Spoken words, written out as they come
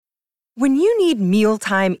When you need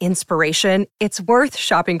mealtime inspiration, it's worth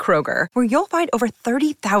shopping Kroger, where you'll find over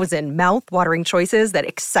 30,000 mouth-watering choices that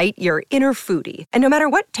excite your inner foodie. And no matter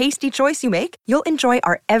what tasty choice you make, you'll enjoy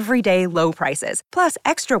our everyday low prices, plus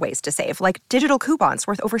extra ways to save, like digital coupons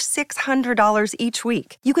worth over $600 each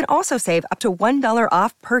week. You can also save up to $1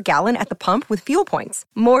 off per gallon at the pump with fuel points.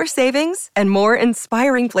 More savings and more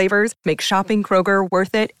inspiring flavors make shopping Kroger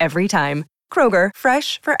worth it every time. Kroger,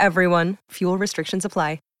 fresh for everyone. Fuel restrictions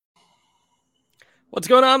apply. What's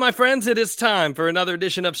going on, my friends? It is time for another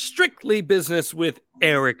edition of Strictly Business with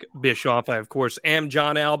Eric Bischoff. I, of course, am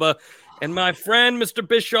John Alba. And my friend, Mr.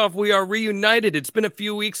 Bischoff, we are reunited. It's been a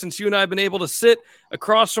few weeks since you and I have been able to sit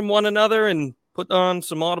across from one another and put on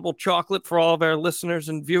some Audible chocolate for all of our listeners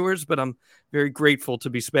and viewers. But I'm very grateful to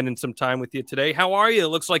be spending some time with you today. How are you? It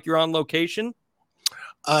looks like you're on location.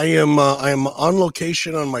 I am on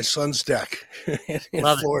location on my son's deck in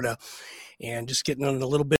Florida, and just getting on a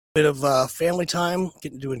little bit of family time,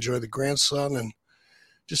 getting to enjoy the grandson and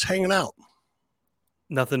just hanging out.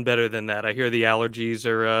 Nothing better than that. I hear the allergies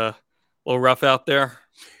are a little rough out there.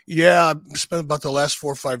 Yeah, I spent about the last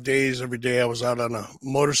 4 or 5 days. Every day I was out on a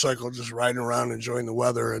motorcycle just riding around enjoying the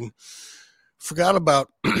weather, and forgot about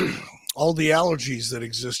all the allergies that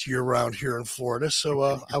exist year-round here in Florida.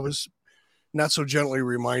 So I was not so gently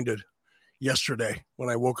reminded yesterday when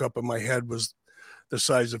I woke up and my head was the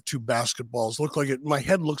size of 2 basketballs. My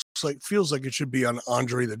head feels like it should be on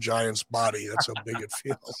Andre the Giant's body. That's how big it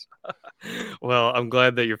feels. Well, I'm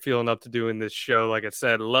glad that you're feeling up to doing this show. Like I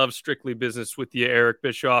said, love Strictly Business with you, Eric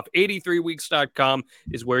Bischoff. 83weeks.com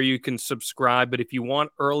is where you can subscribe. But if you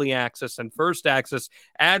want early access and first access,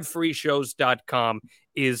 adfreeshows.com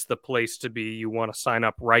is the place to be. You want to sign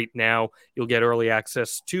up right now. You'll get early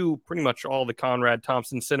access to pretty much all the Conrad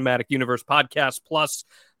Thompson Cinematic Universe podcasts, plus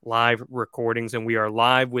live recordings, and we are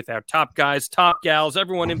live with our top guys, top gals,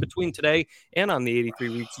 everyone in between today, and on the 83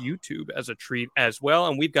 Weeks YouTube as a treat as well.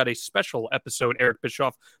 And we've got a special episode, Eric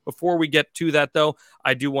Bischoff. Before we get to that, though,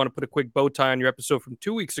 I do want to put a quick bow tie on your episode from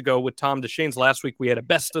 2 weeks ago with Tom Deshane's. Last week we had a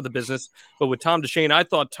best of the business, but with Tom Deshane, I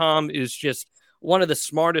thought Tom is just one of the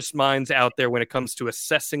smartest minds out there when it comes to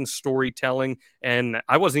assessing storytelling. And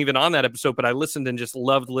I wasn't even on that episode, but I listened and just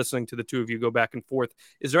loved listening to the two of you go back and forth.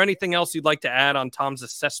 Is there anything else you'd like to add on Tom's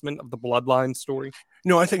assessment of the Bloodline story?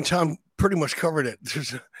 No, I think Tom pretty much covered it.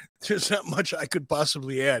 There's not much I could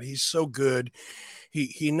possibly add. He's so good.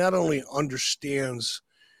 He not only understands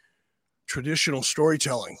traditional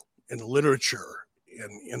storytelling and literature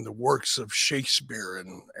and in the works of Shakespeare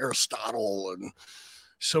and Aristotle and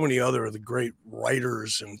so many other of the great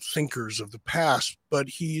writers and thinkers of the past, but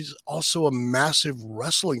he's also a massive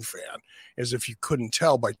wrestling fan, as if you couldn't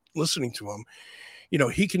tell by listening to him. You know,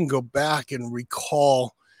 he can go back and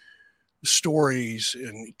recall stories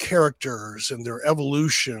and characters and their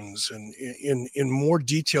evolutions and in more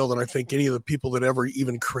detail than I think any of the people that ever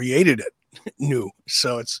even created it knew.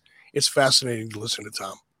 So it's fascinating to listen to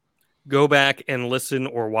Tom. Go back and listen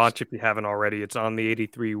or watch if you haven't already. It's on the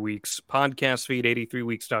 83 Weeks podcast feed,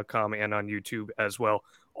 83weeks.com, and on YouTube as well.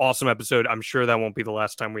 Awesome episode. I'm sure that won't be the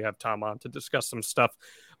last time we have Tom on to discuss some stuff.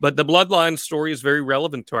 But the Bloodline story is very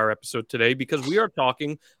relevant to our episode today because we are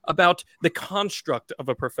talking about the construct of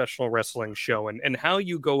a professional wrestling show and how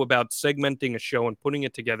you go about segmenting a show and putting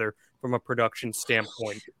it together from a production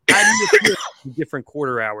standpoint. How do you feel different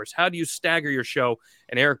quarter hours? How do you stagger your show?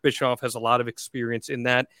 And Eric Bischoff has a lot of experience in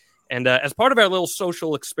that. And as part of our little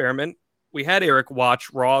social experiment, we had Eric watch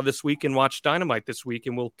Raw this week and watch Dynamite this week,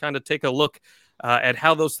 and we'll kind of take a look at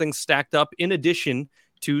how those things stacked up in addition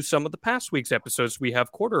to some of the past week's episodes we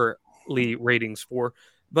have quarterly ratings for.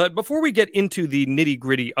 But before we get into the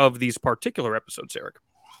nitty-gritty of these particular episodes, Eric,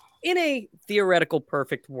 in a theoretical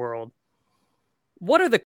perfect world, what are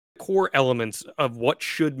the core elements of what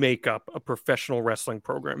should make up a professional wrestling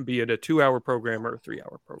program, be it a 2-hour program or a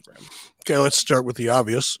 3-hour program? Okay, let's start with the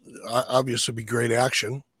obvious. Obvious would be great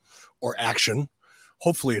action or action.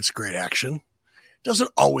 Hopefully it's great action. It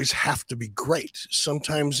doesn't always have to be great.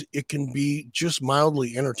 Sometimes it can be just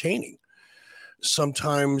mildly entertaining.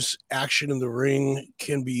 Sometimes action in the ring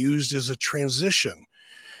can be used as a transition,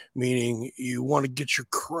 meaning you want to get your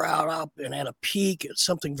crowd up and at a peak at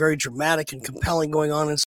something very dramatic and compelling going on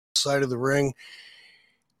inside of the ring.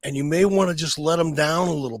 And you may want to just let them down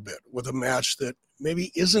a little bit with a match that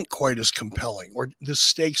maybe isn't quite as compelling or the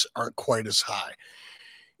stakes aren't quite as high.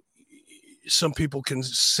 Some people can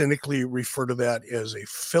cynically refer to that as a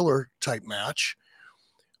filler type match.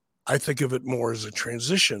 I think of it more as a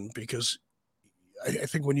transition because I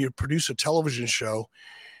think when you produce a television show,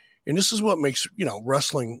 and this is what makes,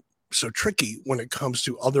 wrestling so tricky when it comes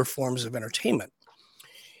to other forms of entertainment,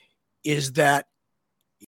 is that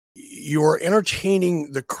you're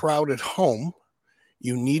entertaining the crowd at home.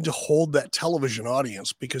 You need to hold that television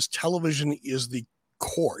audience because television is the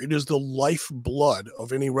core. It is the lifeblood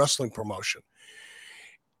of any wrestling promotion,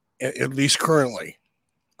 at least currently.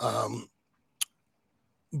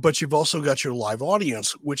 But you've also got your live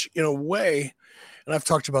audience, which in a way, and I've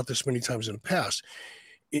talked about this many times in the past,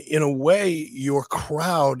 in a way, your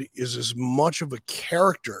crowd is as much of a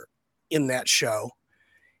character in that show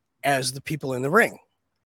as the people in the ring.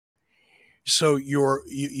 So you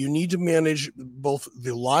need to manage both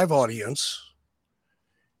the live audience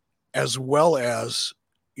as well as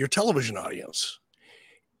your television audience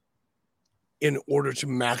in order to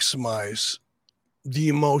maximize the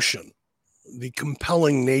emotion, the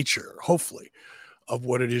compelling nature, hopefully, of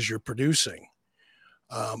what it is you're producing.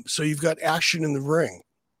 So you've got action in the ring.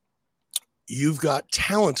 You've got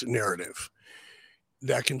talent narrative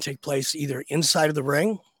that can take place either inside of the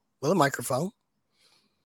ring with a microphone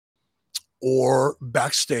or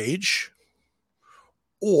backstage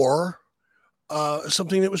or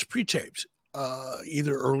something that was pre-taped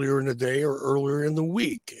either earlier in the day or earlier in the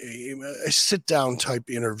week, a sit-down type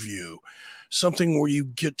interview, something where you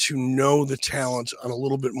get to know the talent on a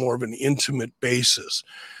little bit more of an intimate basis.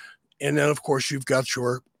 And then, of course, you've got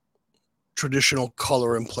your traditional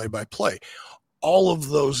color and play-by-play. All of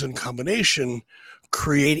those in combination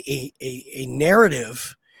create a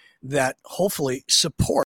narrative that hopefully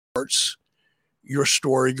supports your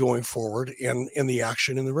story going forward and the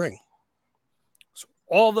action in the ring. So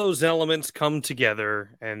all those elements come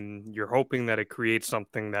together, and you're hoping that it creates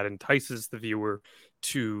something that entices the viewer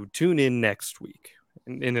to tune in next week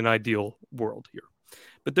in an ideal world here.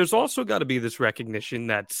 But there's also got to be this recognition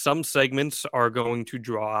that some segments are going to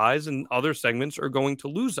draw eyes and other segments are going to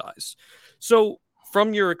lose eyes. So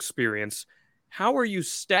from your experience, how are you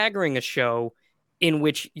staggering a show in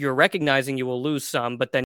which you're recognizing you will lose some,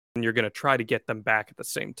 but then you're going to try to get them back at the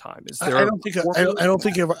same time? Is there I don't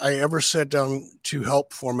think I ever sat down to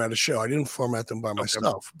help format a show. I didn't format them by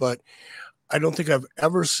myself, but I don't think I've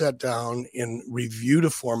ever sat down and reviewed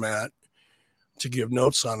a format to give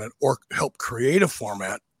notes on it or help create a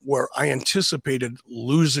format where I anticipated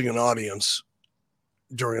losing an audience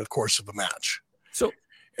during the course of a match. So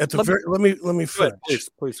at the let me finish.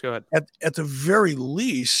 Please go ahead. At the very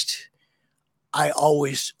least, I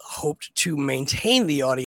always hoped to maintain the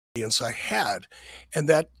audience I had, and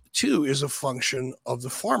that too is a function of the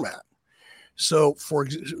format. So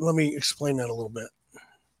let me explain that a little bit.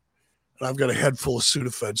 And I've got a head full of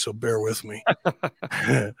Sudafed, so bear with me.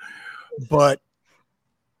 But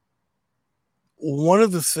one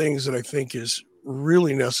of the things that I think is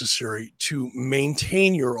really necessary to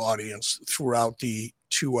maintain your audience throughout the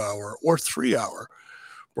 2-hour or 3-hour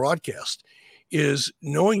broadcast is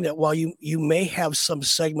knowing that while you may have some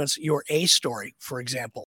segments, your A story, for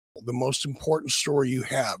example, the most important story you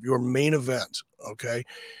have, your main event, okay,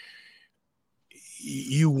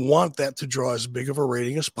 you want that to draw as big of a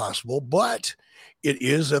rating as possible, but it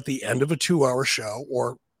is at the end of a 2-hour show,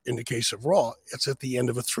 or in the case of Raw, it's at the end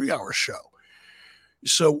of a 3-hour show.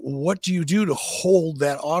 So what do you do to hold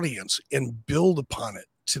that audience and build upon it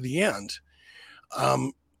to the end?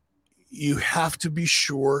 You have to be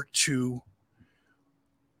sure to,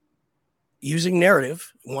 using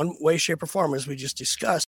narrative, one way, shape, or form, as we just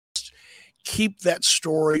discussed, keep that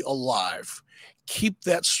story alive. Keep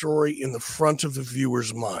that story in the front of the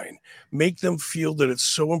viewer's mind. Make them feel that it's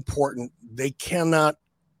so important they cannot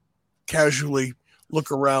casually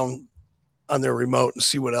look around on their remote and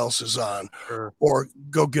see what else is on, or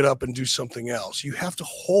go get up and do something else. You have to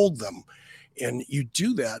hold them, and you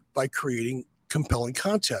do that by creating compelling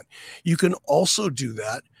content. You can also do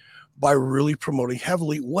that by really promoting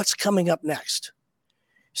heavily what's coming up next.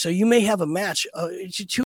 So you may have a match,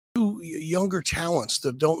 two younger talents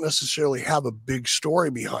that don't necessarily have a big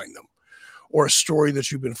story behind them, or a story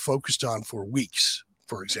that you've been focused on for weeks,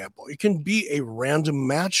 for example. It can be a random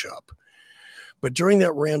matchup. But during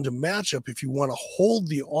that random matchup, if you want to hold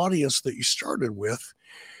the audience that you started with,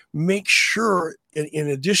 make sure, in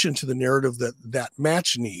addition to the narrative that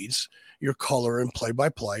match needs, your color and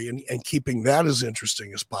play-by-play, and keeping that as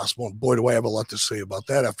interesting as possible. And boy, do I have a lot to say about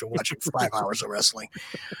that after watching 5 hours of wrestling.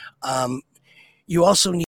 You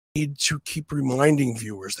also need to keep reminding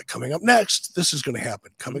viewers that coming up next, this is going to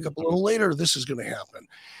happen. Coming up a little later, this is going to happen.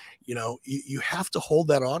 You know, you have to hold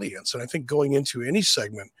that audience. And I think going into any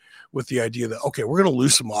segment with the idea that, okay, we're going to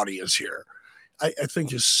lose some audience here, I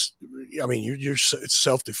think it's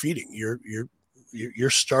self-defeating. You're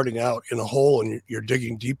starting out in a hole and you're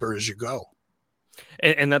digging deeper as you go.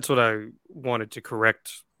 And that's what I wanted to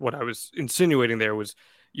correct. What I was insinuating there was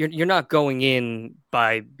you're not going in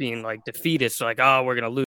by being like defeatist, like, oh, we're going to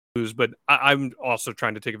lose but I'm also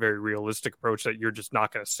trying to take a very realistic approach that you're just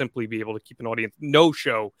not going to simply be able to keep an audience. No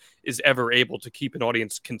show is ever able to keep an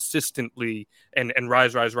audience consistently and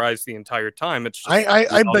rise the entire time. It's just,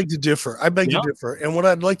 I beg to differ. I beg to differ. And what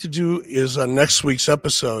I'd like to do is on next week's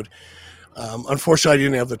episode, unfortunately, I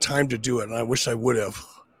didn't have the time to do it, and I wish I would have.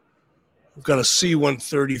 I've got a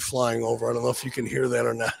C-130 flying over. I don't know if you can hear that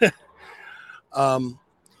or not.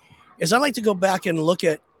 Is I like to go back and look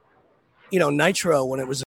at, Nitro when it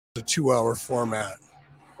was a 2-hour format.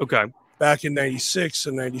 Okay. Back in 96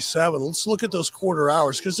 and 97. Let's look at those quarter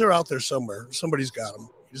hours because they're out there somewhere. Somebody's got them.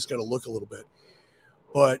 You just got to look a little bit.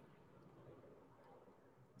 But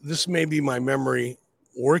this may be my memory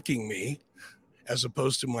working me as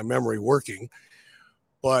opposed to my memory working.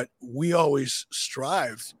 But we always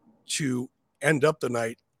strived to end up the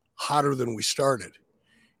night hotter than we started.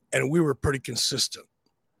 And we were pretty consistent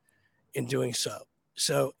in doing so.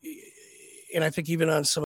 So, and I think even on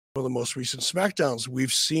some of the most recent SmackDowns,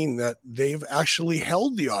 we've seen that they've actually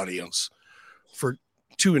held the audience for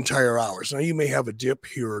 2 entire hours. Now, you may have a dip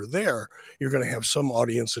here or there. You're going to have some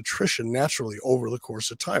audience attrition naturally over the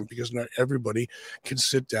course of time because not everybody can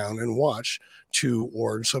sit down and watch 2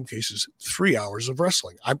 or in some cases 3 hours of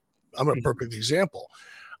wrestling. I'm a perfect example.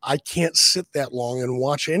 I can't sit that long and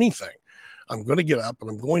watch anything. I'm going to get up and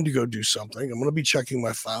I'm going to go do something. I'm going to be checking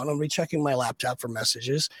my phone. I'm going to be checking my laptop for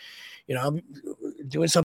messages. I'm doing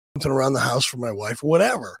something around the house for my wife,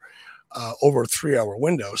 whatever, over a 3-hour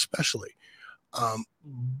window, especially.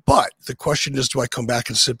 But the question is, do I come back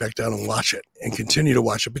and sit back down and watch it and continue to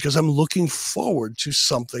watch it? Because I'm looking forward to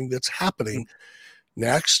something that's happening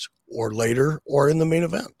next or later or in the main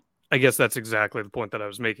event. I guess that's exactly the point that I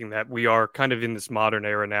was making, that we are kind of in this modern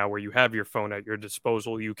era now where you have your phone at your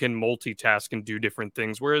disposal. You can multitask and do different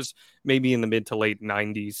things. Whereas maybe in the mid to late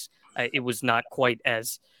 90s, it was not quite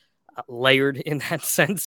as layered in that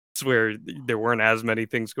sense, where there weren't as many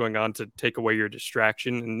things going on to take away your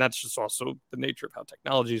distraction. And that's just also the nature of how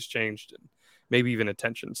technology has changed and maybe even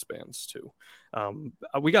attention spans too.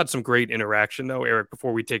 We got some great interaction though, Eric,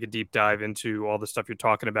 before we take a deep dive into all the stuff you're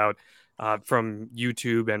talking about from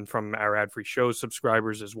YouTube and from our ad-free show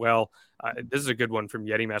subscribers as well. This is a good one from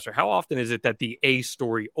Yeti Master. How often is it that the A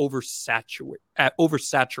story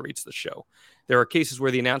oversaturates the show? There are cases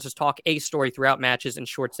where the announcers talk A story throughout matches and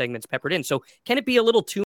short segments peppered in. So can it be a little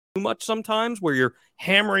too much sometimes where you're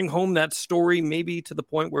hammering home that story maybe to the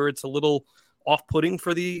point where it's a little off-putting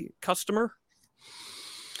for the customer?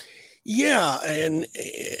 Yeah. And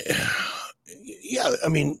I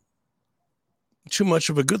mean, too much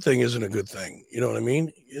of a good thing isn't a good thing. You know what I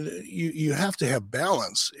mean? You have to have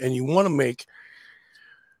balance, and you want to make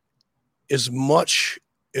as much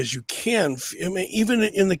as you can. I mean, even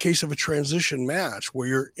in the case of a transition match where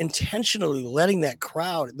you're intentionally letting that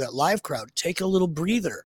crowd, that live crowd, take a little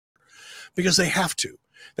breather because they have to.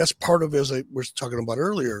 That's part of, as I was talking about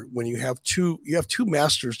earlier, when you have two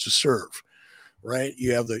masters to serve, right?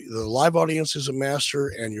 You have the live audience as a master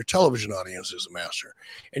and your television audience as a master,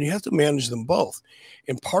 and you have to manage them both.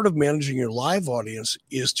 And part of managing your live audience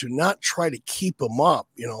is to not try to keep them up.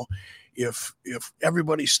 If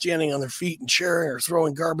everybody's standing on their feet and cheering or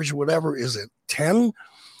throwing garbage or whatever is at 10,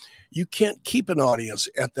 you can't keep an audience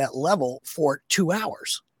at that level for 2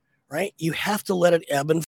 hours, right? You have to let it ebb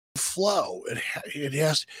and flow. You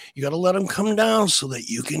got to let them come down so that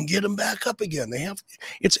you can get them back up again.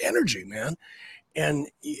 It's energy, man. And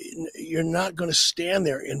you're not going to stand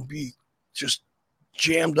there and be just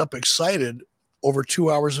jammed up, excited over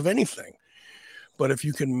 2 hours of anything. But if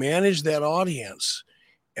you can manage that audience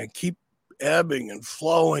and keep ebbing and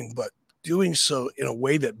flowing, but doing so in a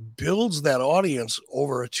way that builds that audience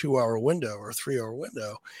over a 2-hour window or a 3-hour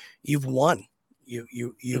window, you've won.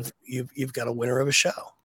 You've got a winner of a show.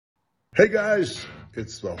 Hey guys,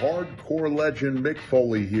 it's the hardcore legend Mick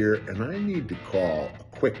Foley here, and I need to call a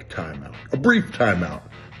quick timeout, a brief timeout,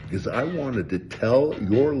 because I wanted to tell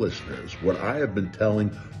your listeners what I have been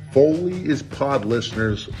telling Foley is Pod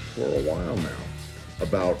listeners for a while now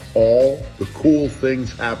about all the cool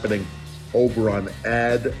things happening over on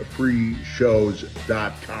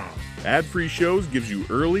adfreeshows.com. Ad-Free Shows gives you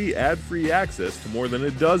early, ad-free access to more than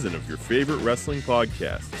a dozen of your favorite wrestling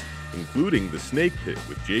podcasts, including The Snake Pit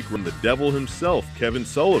with Jake and the Devil himself, Kevin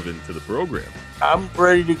Sullivan, to the program. I'm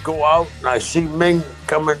ready to go out, and I see Ming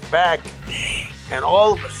coming back, and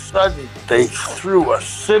all of a sudden they threw a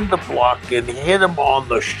cinder block and hit him on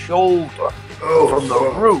the shoulder from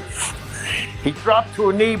the roof. He dropped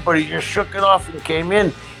to a knee, but he just shook it off and came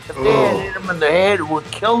in. If they had hit him in the head, it would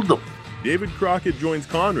have killed him. David Crockett joins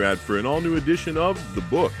Conrad for an all-new edition of The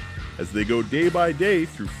Book as they go day by day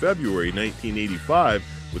through February 1985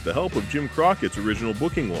 with the help of Jim Crockett's original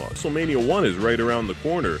booking law. WrestleMania 1 is right around the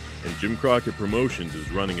corner, and Jim Crockett Promotions is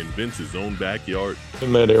running in Vince's own backyard.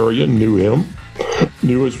 In that area, knew him,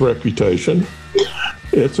 knew his reputation.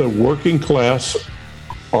 It's a working class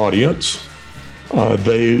audience.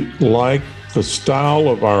 They like the style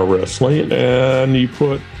of our wrestling, and you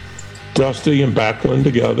put Dusty and Backlund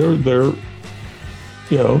together. They're,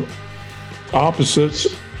 opposites,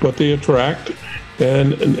 but they attract,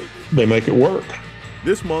 and they make it work.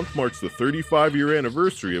 This month marks the 35-year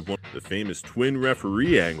anniversary of the famous twin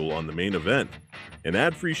referee angle on the main event, and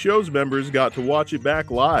Ad-Free Shows members got to watch it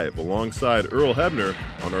back live alongside Earl Hebner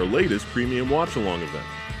on our latest premium watch-along event.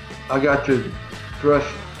 I got to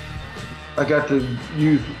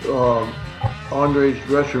use Andre's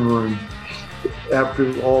dressing room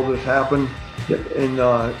after all this happened, and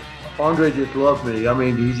Andre just loved me. I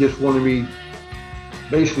mean, he just wanted me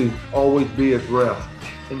basically always be his ref,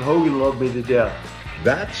 and Hogan loved me to death.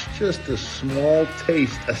 That's just a small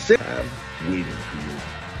taste, a sample waiting for you,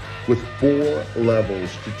 with 4 levels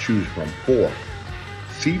to choose from. 4.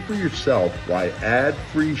 See for yourself why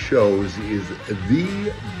Ad-Free Shows is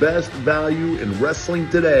the best value in wrestling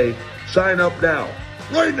today. Sign up now,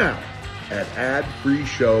 right now, at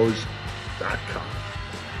adfreeshows.com.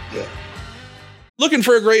 Yeah. Looking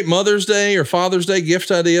for a great Mother's Day or Father's Day gift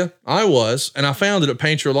idea? I was, and I found it at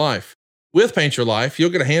Paint Your Life. With Paint Your Life, you'll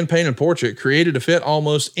get a hand-painted portrait created to fit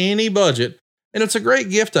almost any budget, and it's a great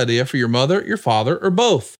gift idea for your mother, your father, or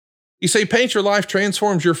both. You see, Paint Your Life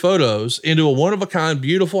transforms your photos into a one-of-a-kind,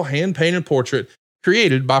 beautiful hand-painted portrait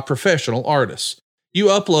created by professional artists. You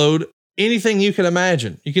upload anything you can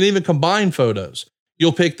imagine. You can even combine photos.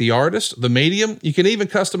 You'll pick the artist, the medium. You can even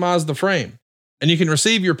customize the frame. And you can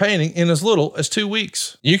receive your painting in as little as 2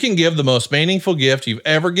 weeks. You can give the most meaningful gift you've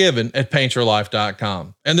ever given at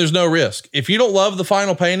paintyourlife.com. And there's no risk. If you don't love the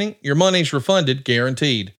final painting, your money's refunded,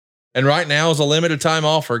 guaranteed. And right now is a limited time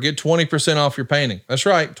offer. Get 20% off your painting. That's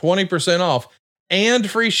right, 20% off and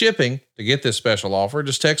free shipping. To get this special offer,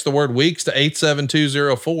 just text the word weeks to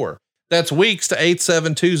 87204. That's weeks to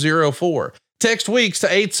 87204. Text weeks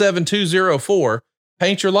to 87204.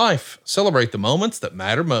 Paint Your Life. Celebrate the moments that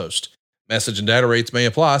matter most. Message and data rates may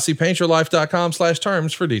apply. See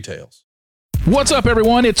paintyourlife.com/terms for details. What's up,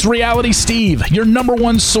 everyone? It's Reality Steve, your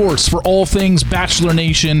 #1 source for all things Bachelor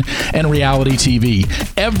Nation and reality TV.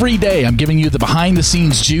 Every day, I'm giving you the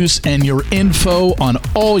behind-the-scenes juice and your info on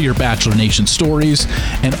all your Bachelor Nation stories,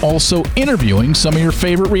 and also interviewing some of your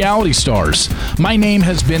favorite reality stars. My name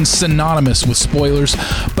has been synonymous with spoilers,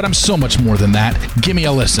 but I'm so much more than that. Give me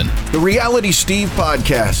a listen. The Reality Steve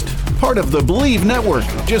Podcast, part of the Believe Network.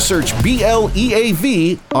 Just search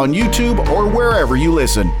BLEAV on YouTube or wherever you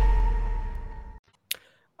listen.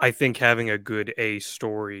 I think having a good A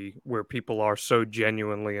story where people are so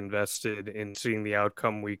genuinely invested in seeing the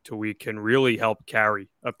outcome week to week can really help carry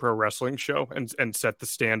a pro wrestling show and set the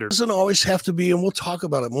standard. It doesn't always have to be, and we'll talk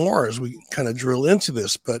about it more as we kind of drill into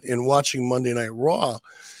this, but in watching Monday Night Raw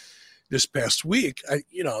this past week,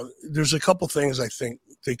 there's a couple things I think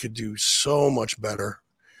they could do so much better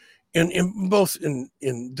in both in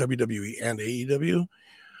WWE and AEW.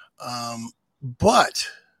 But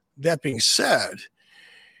that being said,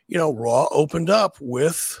 Raw opened up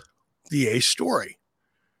with the A story,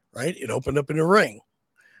 right? It opened up in the ring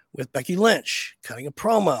with Becky Lynch cutting a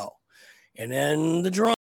promo. And then the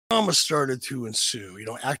drama started to ensue.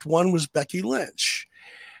 Act 1 was Becky Lynch.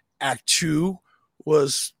 Act 2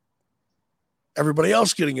 was everybody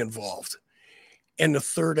else getting involved. And the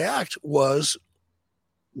third act was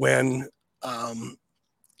when,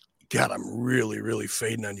 God, I'm really, really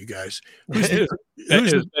fading on you guys.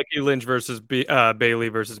 Who's Becky Lynch versus Bayley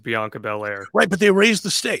versus Bianca Belair. Right, but they raised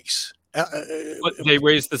the stakes. They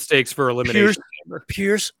raised the stakes for elimination.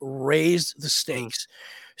 Pierce raised the stakes.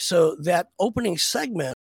 So that opening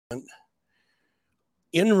segment,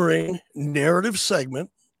 in-ring narrative segment,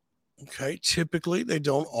 okay, typically they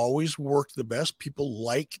don't always work the best. People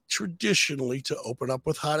like traditionally to open up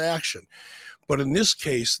with hot action. But in this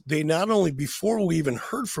case, they not only, before we even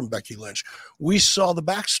heard from Becky Lynch, we saw the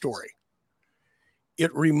backstory.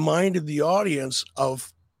 It reminded the audience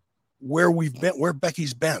of where we've been, where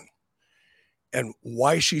Becky's been, and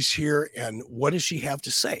why she's here, and what does she have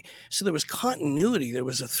to say. So there was continuity. There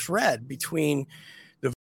was a thread between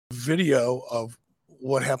the video of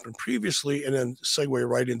what happened previously and then segue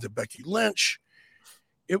right into Becky Lynch.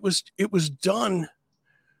 It was done,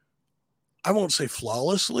 I won't say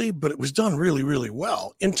flawlessly, but it was done really, really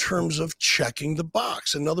well in terms of checking the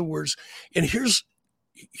box. In other words, and here's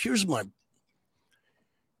my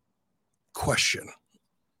question.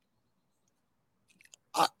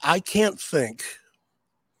 I can't think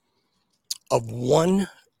of one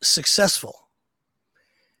successful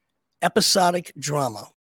episodic drama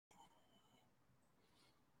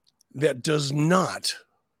that does not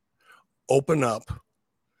open up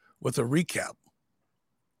with a recap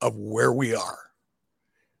of where we are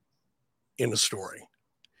in the story.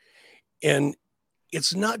 And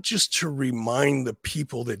it's not just to remind the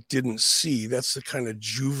people that didn't see. That's the kind of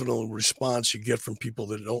juvenile response you get from people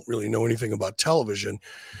that don't really know anything about television.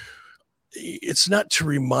 It's not to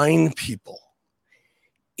remind people.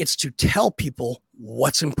 It's to tell people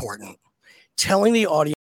what's important, telling the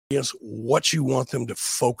audience what you want them to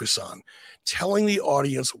focus on, telling the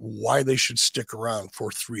audience why they should stick around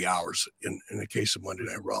for 3 hours in the case of Monday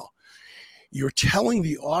Night Raw. You're telling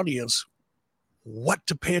the audience what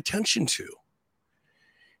to pay attention to.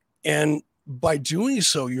 And by doing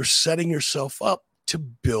so, you're setting yourself up to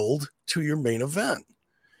build to your main event.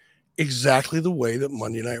 Exactly the way that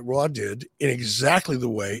Monday Night Raw did, in exactly the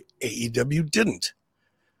way AEW didn't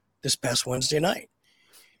this past Wednesday night.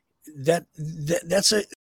 That's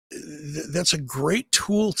a great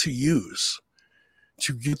tool to use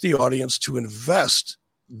to get the audience to invest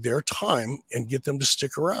their time and get them to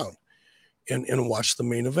stick around and watch the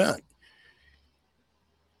main event.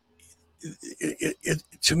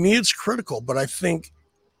 To me, it's critical, but I think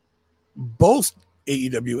both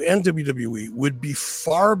AEW and WWE would be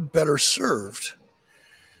far better served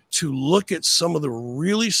to look at some of the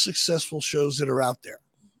really successful shows that are out there.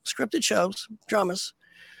 Scripted shows, dramas,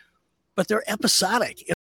 but they're episodic.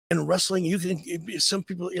 In wrestling, you can, some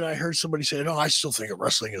people, I heard somebody say, "Oh, I still think of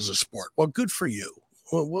wrestling as a sport." Well, good for you.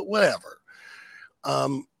 Well, whatever.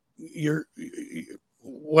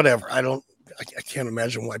 Whatever. I can't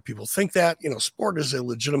imagine why people think that. Sport is a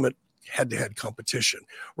legitimate head-to-head competition.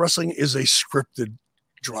 Wrestling is a scripted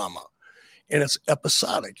drama, and it's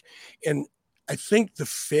episodic. And I think the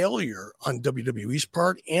failure on WWE's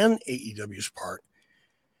part and AEW's part,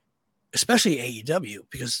 especially AEW,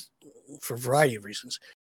 because for a variety of reasons,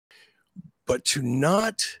 but to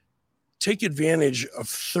not take advantage of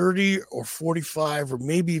 30 or 45 or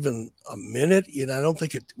maybe even a minute, I don't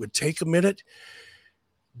think it would take a minute,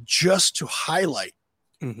 just to highlight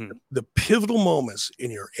the pivotal moments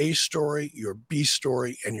in your A story, your B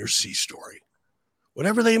story, and your C story,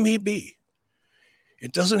 whatever they may be.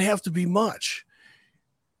 It doesn't have to be much.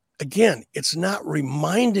 Again, it's not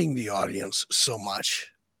reminding the audience so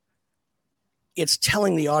much. It's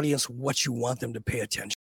telling the audience what you want them to pay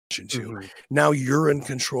attention to. Now you're in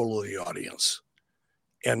control of the audience,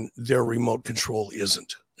 and their remote control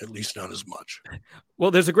isn't. At least not as much. Well,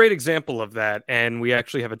 there's a great example of that, and we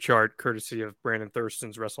actually have a chart courtesy of Brandon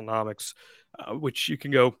Thurston's WrestleNomics, which you can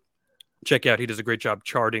go check out. He does a great job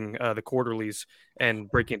charting the quarterlies and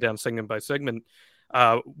breaking it down segment by segment.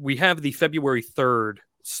 We have the February 3rd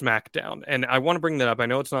SmackDown, and I want to bring that up. I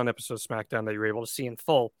know it's not an episode of SmackDown that you're able to see in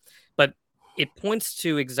full, but it points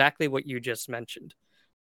to exactly what you just mentioned.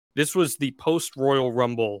 This was the post-Royal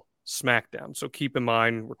Rumble SmackDown. So keep in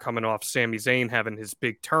mind, we're coming off Sami Zayn having his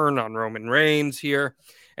big turn on Roman Reigns here.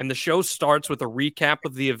 And the show starts with a recap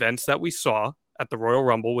of the events that we saw at the Royal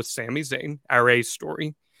Rumble with Sami Zayn, our A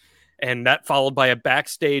story. And that followed by a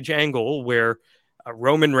backstage angle where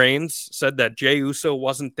Roman Reigns said that Jey Uso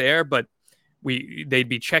wasn't there, but they'd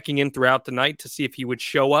be checking in throughout the night to see if he would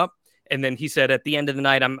show up. And then he said, at the end of the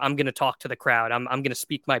night, I'm going to talk to the crowd. I'm going to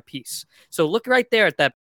speak my piece. So look right there at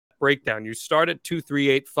that breakdown. You start at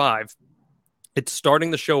 2-3-8-5. It's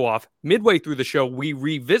starting the show off. Midway through the show, we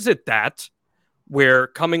revisit that, where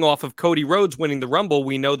coming off of Cody Rhodes winning the Rumble,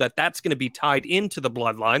 we know that that's going to be tied into the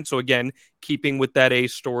bloodline. So again, keeping with that A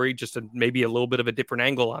story, just maybe a little bit of a different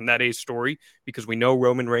angle on that A story, because we know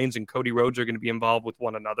Roman Reigns and Cody Rhodes are going to be involved with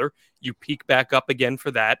one another. You peek back up again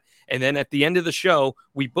for that. And then at the end of the show,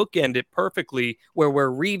 we bookend it perfectly, where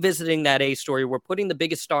we're revisiting that A story. We're putting the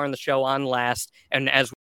biggest star in the show on last. And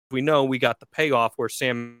as we know, we got the payoff where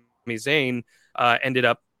Sami Zayn ended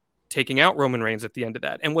up taking out Roman Reigns at the end of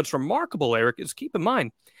that. And what's remarkable, Eric, is keep in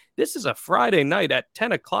mind, this is a Friday night at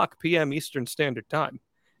 10 o'clock p.m. Eastern Standard Time.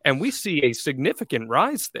 And we see a significant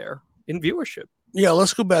rise there in viewership. Yeah,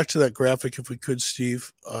 let's go back to that graphic if we could,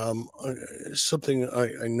 Steve. Something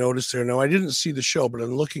I noticed there. Now, I didn't see the show, but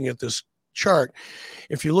I'm looking at this chart.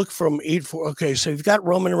 If you look from 8-4, okay, so you've got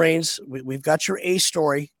Roman Reigns. We've got your A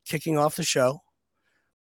story kicking off the show,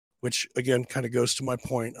 which again kind of goes to my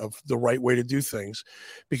point of the right way to do things,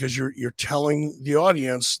 because you're telling the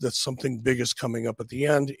audience that something big is coming up at the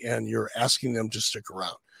end, and you're asking them to stick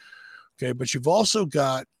around. Okay, but you've also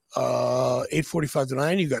got 8:45 to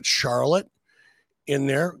 9. You've got Charlotte in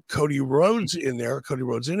there, Cody Rhodes in there, Cody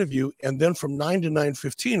Rhodes interview, and then from 9 to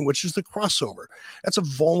 9:15, which is the crossover. That's a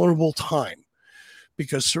vulnerable time,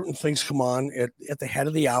 because certain things come on at the head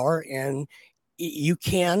of the hour, and you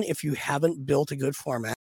can, if you haven't built a good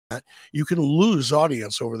format, you can lose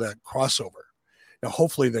audience over that crossover. Now,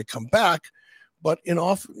 hopefully they come back, but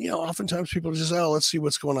oftentimes people just, let's see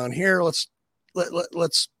what's going on here. Let's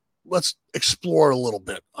explore a little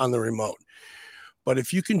bit on the remote. But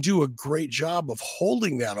if you can do a great job of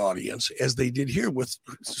holding that audience, as they did here with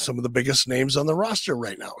some of the biggest names on the roster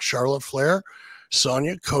right now, Charlotte Flair,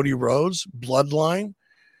 Sonya, Cody Rhodes, Bloodline.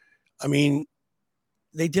 I mean,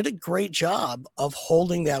 they did a great job of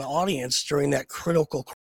holding that audience during that critical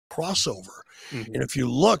crossover. Mm-hmm. And if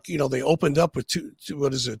you look, they opened up with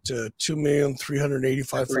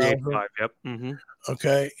 2,385,000. Yep. Mm-hmm.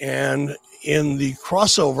 Okay. And in the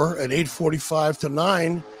crossover at 8:45 to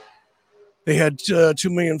 9, they had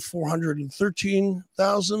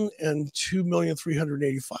 2,413,000 and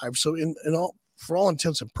 2,385,000. So for all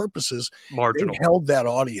intents and purposes, marginal. They held that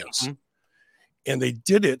audience. Mm-hmm. And they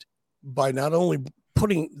did it by not only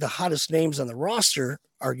putting the hottest names on the roster,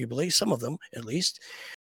 arguably, some of them at least,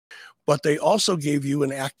 but they also gave you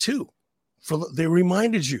an act 2. They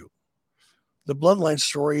reminded you the Bloodline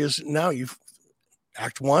story is now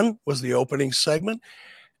act 1 was the opening segment.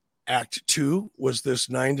 Act 2 was this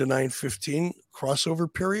 9 to 9:15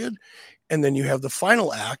 crossover period. And then you have the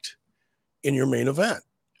final act in your main event.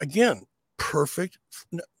 Again, perfect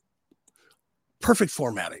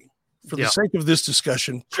formatting. For the sake of this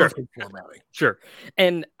discussion, perfect formatting. Sure.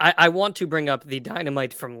 And I want to bring up the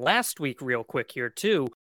Dynamite from last week real quick here, too.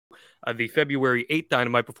 The February 8th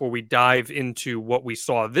Dynamite, before we dive into what we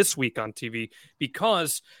saw this week on TV,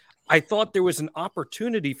 because I thought there was an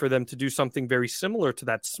opportunity for them to do something very similar to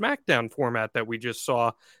that SmackDown format that we just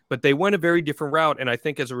saw, but they went a very different route, and I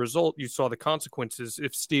think as a result, you saw the consequences.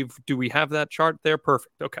 If Steve, do we have that chart there?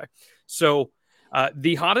 Perfect. Okay. So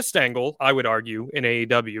the hottest angle, I would argue, in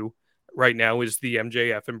AEW right now is the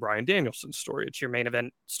MJF and Bryan Danielson story. It's your main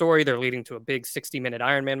event story. They're leading to a big 60-minute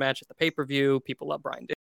Iron Man match at the pay-per-view. People love Bryan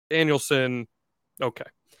Danielson. Okay.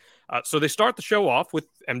 So they start the show off with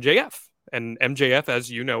MJF. And MJF,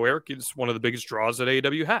 as you know, Eric, is one of the biggest draws that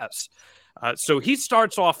AEW has. So he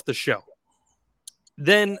starts off the show.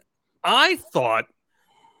 Then I thought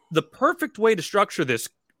the perfect way to structure this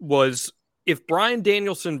was if Bryan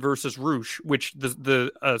Danielson versus Rush, which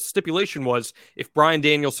the stipulation was if Bryan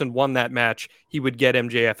Danielson won that match, he would get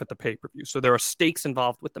MJF at the pay-per-view. So there are stakes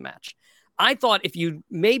involved with the match. I thought if you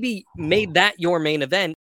maybe made that your main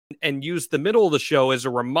event and used the middle of the show as a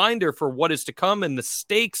reminder for what is to come and the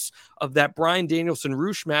stakes of that Bryan Danielson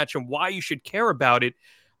Rush match and why you should care about it,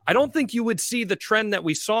 I don't think you would see the trend that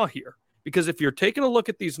we saw here. Because if you're taking a look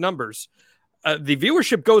at these numbers, the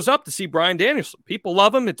viewership goes up to see Bryan Danielson. People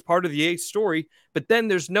love him. It's part of the Ace story. But then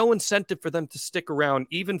there's no incentive for them to stick around,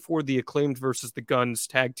 even for the Acclaimed versus the Guns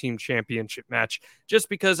Tag Team Championship match, just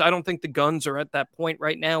because I don't think the Guns are at that point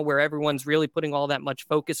right now where everyone's really putting all that much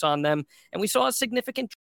focus on them. And we saw a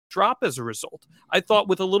significant drop as a result. I thought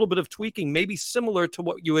with a little bit of tweaking, maybe similar to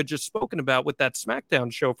what you had just spoken about with that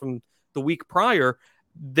SmackDown show from the week prior,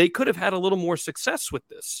 they could have had a little more success with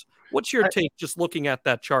this. What's your take just looking at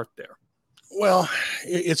that chart there? Well,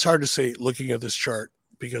 it's hard to say looking at this chart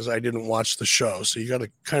because I didn't watch the show. So you got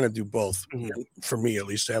to kind of do both, for me at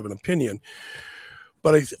least, to have an opinion.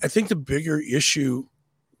 But I think the bigger issue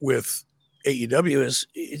with AEW is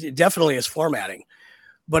it definitely is formatting,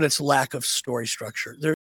 but it's lack of story structure.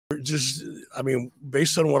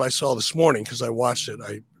 Based on what I saw this morning, because I watched it,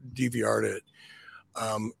 I DVR'd it,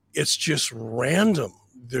 it's just random.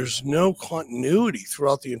 There's no continuity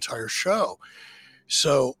throughout the entire show.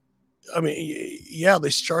 So, they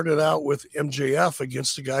started out with MJF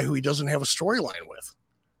against a guy who he doesn't have a storyline with,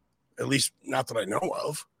 at least not that I know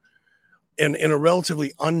of, and a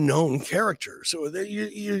relatively unknown character. So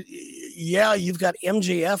you've got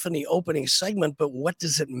MJF in the opening segment, but what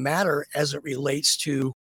does it matter as it relates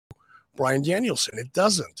to Bryan Danielson? It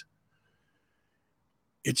doesn't.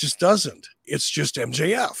 It just doesn't. It's just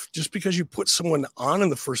MJF. Just because you put someone on in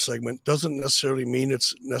the first segment doesn't necessarily mean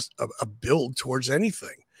it's a build towards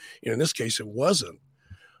anything. In this case, it wasn't.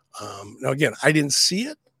 Now, again, I didn't see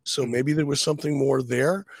it, so maybe there was something more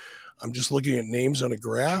there. I'm just looking at names on a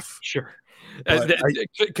graph. Sure.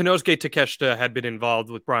 Konosuke Takeshita had been involved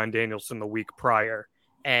with Bryan Danielson the week prior,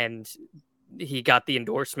 and he got the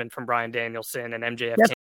endorsement from Bryan Danielson, and MJF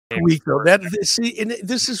came. Week though.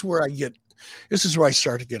 This is where I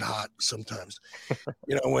start to get hot sometimes.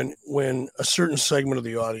 When a certain segment of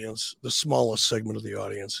the audience, the smallest segment of the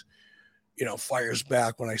audience, fires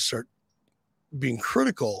back when I start being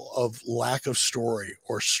critical of lack of story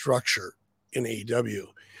or structure in AEW.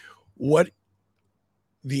 What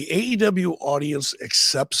the AEW audience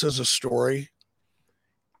accepts as a story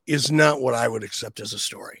is not what I would accept as a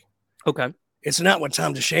story. Okay. It's not what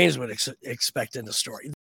Tom DeShanes would expect in a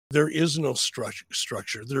story. There is no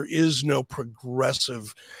structure. There is no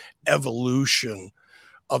progressive evolution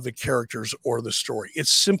of the characters or the story.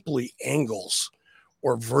 It's simply angles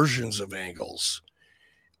or versions of angles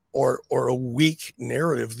or a weak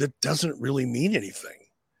narrative that doesn't really mean anything.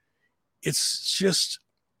 It's just,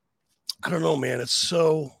 I don't know, man. It's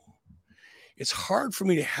hard for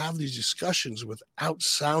me to have these discussions without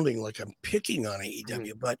sounding like I'm picking on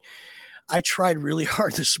AEW, but I tried really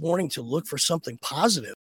hard this morning to look for something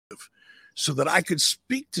positive so that I could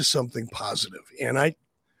speak to something positive. And I'm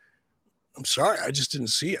sorry, I just didn't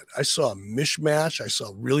see it. I saw a mishmash. I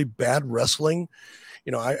saw really bad wrestling.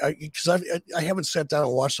 You know, because I haven't sat down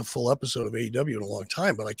and watched a full episode of AEW in a long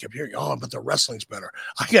time, but I kept hearing, oh, but the wrestling's better.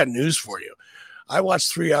 I got news for you. I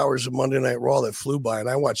watched 3 hours of Monday Night Raw that flew by, and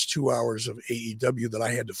I watched 2 hours of AEW that I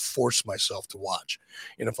had to force myself to watch.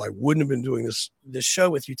 And if I wouldn't have been doing this show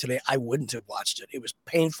with you today, I wouldn't have watched it. It was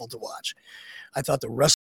painful to watch. I thought the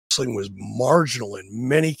wrestling was marginal in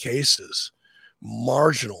many cases,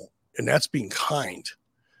 marginal, and that's being kind.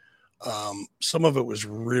 Some of it was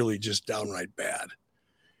really just downright bad.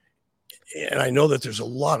 And I know that there's a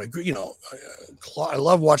lot of, you know, I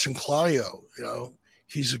love watching Claudio. You know,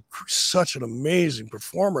 he's such an amazing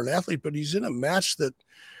performer and athlete, but he's in a match that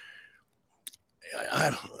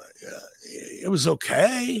it was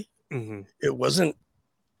okay. Mm-hmm. It wasn't.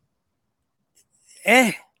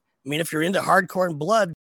 I mean, if you're into hardcore and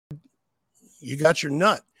blood, you got your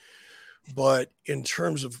nut. But in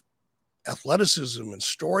terms of athleticism and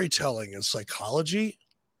storytelling and psychology,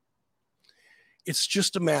 it's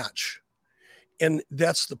just a match. And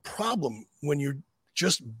that's the problem when you're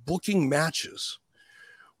just booking matches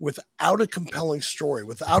without a compelling story,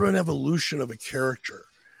 without an evolution of a character,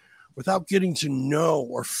 without getting to know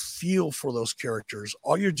or feel for those characters.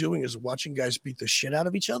 All you're doing is watching guys beat the shit out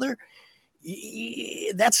of each other.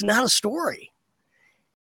 That's not a story.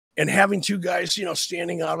 And having two guys, you know,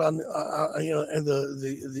 standing out on, you know, and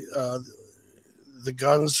the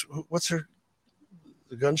guns. What's the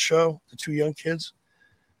gun show? The two young kids.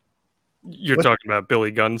 You're talking about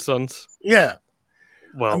Billy Gunn's sons? Yeah.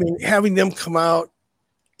 Well, I mean, having them come out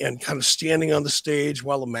and kind of standing on the stage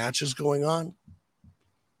while the match is going on.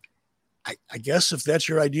 I guess if that's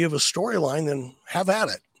your idea of a storyline, then have at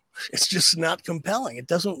it. It's just not compelling. It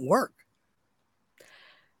doesn't work.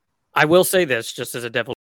 I will say this, just as a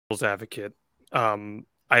devil's advocate. I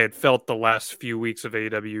had felt the last few weeks of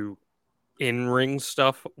AEW in-ring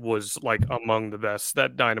stuff was like among the best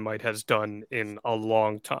that Dynamite has done in a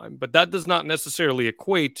long time. But that does not necessarily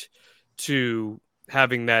equate to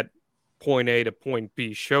having that point A to point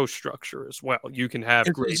B show structure as well. You can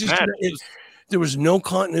have great matches. There was no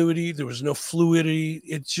continuity. There was no fluidity.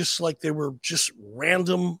 It's just like they were just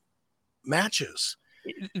random matches.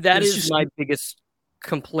 That is my biggest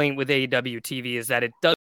complaint with AEW TV is that it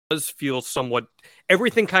does feel somewhat,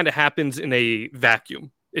 everything kind of happens in a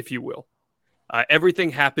vacuum, if you will.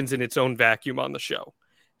 Everything happens in its own vacuum on the show.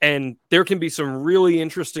 And there can be some really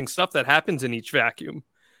interesting stuff that happens in each vacuum.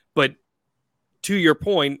 But to your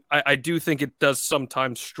point, I do think it does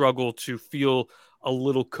sometimes struggle to feel a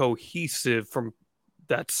little cohesive from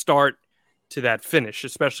that start to that finish,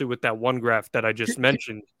 especially with that one graph that I just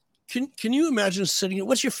mentioned. Can you imagine sitting?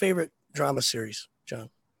 What's your favorite drama series, John?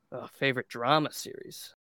 Favorite drama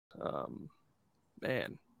series?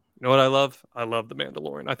 Man. You know what I love? I love The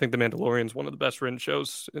Mandalorian. I think The Mandalorian is one of the best written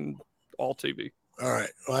shows in all TV. All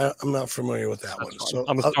right. Well, I'm not familiar with that one. So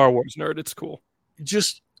I'm a Star Wars nerd. It's cool.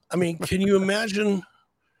 I mean, can you imagine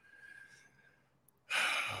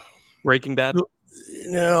Breaking Bad?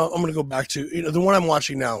 No, I'm going to go back to, the one I'm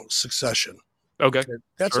watching now, Succession. Okay.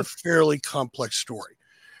 That's a fairly complex story.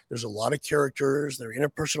 There's a lot of characters. Their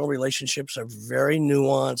interpersonal relationships are very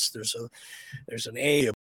nuanced. There's an A,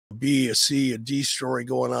 a B, a C, a D story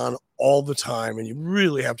going on all the time. And you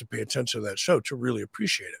really have to pay attention to that show to really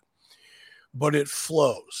appreciate it. But it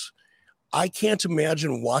flows. I can't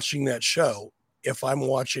imagine watching that show if I'm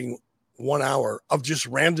watching 1 hour of just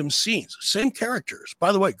random scenes. Same characters.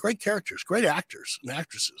 By the way, great characters, great actors and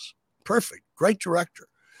actresses. Perfect. Great director.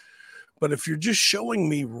 But if you're just showing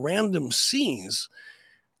me random scenes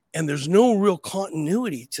and there's no real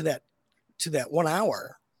continuity to that 1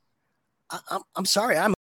 hour, I'm sorry,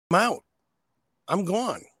 I'm out. I'm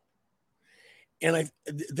gone. And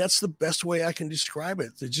that's the best way I can describe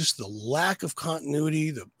it. Just the lack of continuity,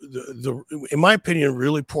 the in my opinion,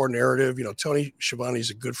 really poor narrative. Tony Schiavone is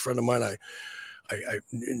a good friend of mine. I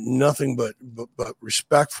nothing but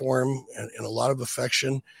respect for him and a lot of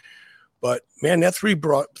affection. But man, that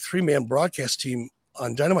three-man broadcast team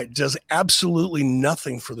on Dynamite does absolutely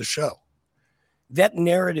nothing for the show. That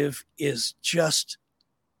narrative is just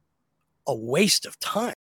a waste of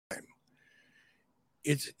time.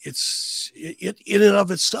 It in and of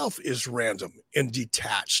itself is random and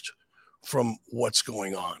detached from what's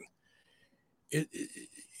going on.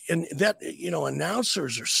 And that,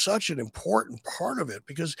 announcers are such an important part of it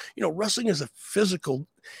because, wrestling is a physical,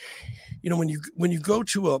 when you go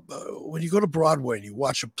to Broadway and you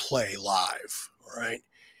watch a play live, right?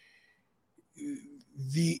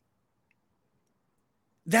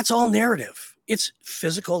 That's all narrative. It's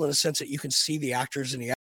physical in the sense that you can see the actors and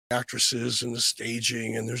the actresses and the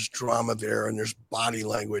staging, and there's drama there and there's body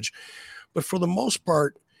language. But for the most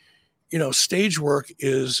part, stage work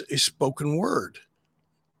is a spoken word,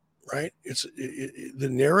 right? The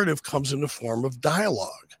narrative comes in the form of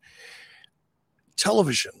dialogue.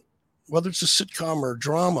 Television, whether it's a sitcom or a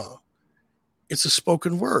drama, it's a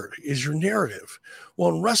spoken word, is your narrative. Well,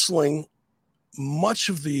 in wrestling, much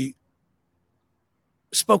of the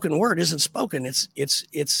spoken word isn't spoken. It's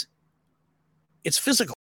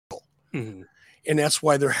physical. Mm-hmm. And that's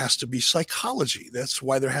why there has to be psychology. That's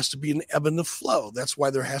why there has to be an ebb and the flow. That's why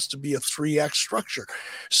there has to be a 3-act structure.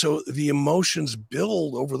 So the emotions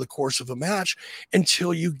build over the course of a match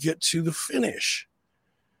until you get to the finish.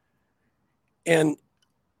 And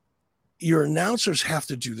your announcers have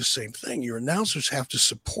to do the same thing. Your announcers have to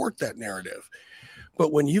support that narrative.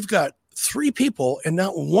 But when you've got 3 people and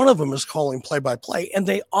not one of them is calling play-by-play, and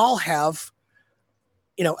they all have,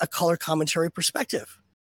 a color commentary perspective,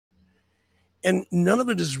 and none of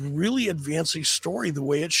it is really advancing story the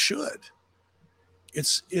way it should.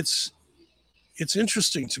 It's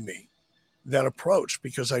interesting to me, that approach,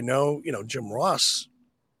 because I know, Jim Ross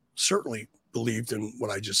certainly believed in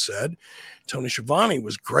what I just said. Tony Schiavone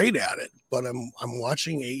was great at it, but I'm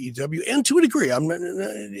watching AEW, and to a degree, I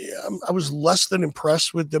was less than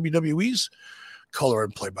impressed with WWE's color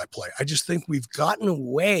and play-by-play. I just think we've gotten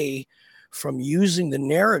away from using the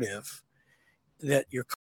narrative that your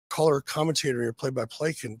color commentator, your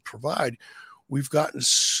play-by-play can provide. We've gotten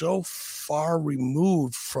so far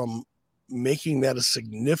removed from making that a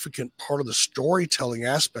significant part of the storytelling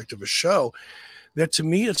aspect of a show that, to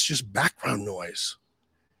me, it's just background noise.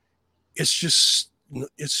 It's just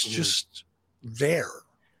there.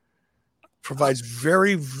 Provides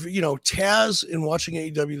very, Taz, in watching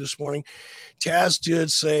AEW this morning, Taz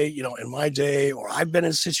did say, in my day, or I've been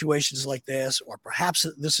in situations like this, or perhaps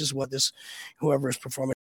this is what whoever is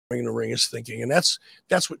performing in the ring is thinking. And that's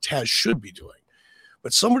what Taz should be doing.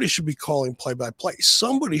 But somebody should be calling play-by-play.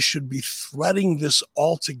 Somebody should be threading this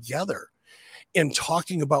all together and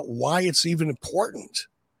talking about why it's even important.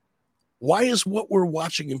 Why is what we're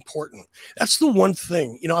watching important? That's the one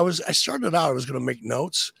thing. I started out, I was going to make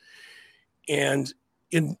notes. And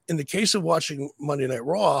in the case of watching Monday Night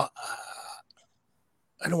Raw,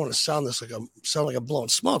 I don't want to sound like I'm blowing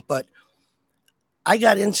smoke, but I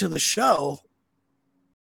got into the show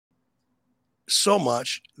so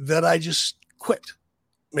much that I just quit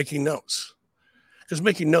making notes, because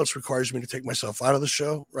making notes requires me to take myself out of the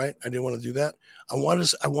show, right? I didn't want to do that. I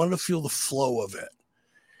wanted to feel the flow of it.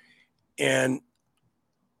 And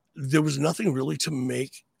there was nothing really to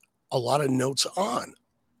make a lot of notes on,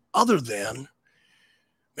 other than,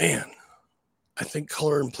 man, I think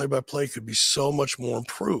color and play-by-play could be so much more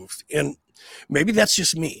improved. And maybe that's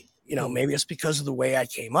just me. Maybe it's because of the way I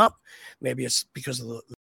came up. Maybe it's because of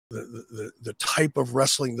the type of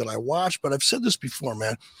wrestling that I watch. But I've said this before,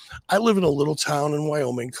 man. I live in a little town in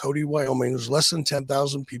Wyoming, Cody, Wyoming. There's less than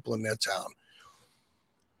 10,000 people in that town.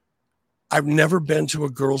 I've never been to a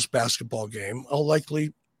girls' basketball game. I'll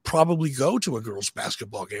probably go to a girls'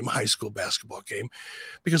 basketball game, a high school basketball game,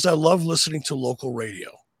 because I love listening to local radio.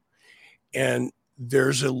 And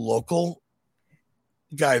there's a local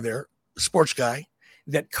guy there, sports guy,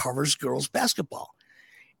 that covers girls' basketball.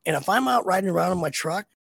 And if I'm out riding around in my truck,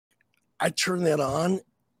 I turn that on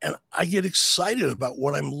and I get excited about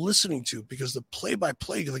what I'm listening to, because the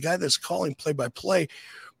play-by-play, the guy that's calling play-by-play,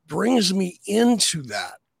 brings me into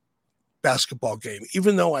that basketball game.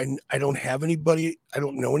 Even though I don't have anybody, I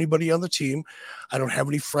don't know anybody on the team. I don't have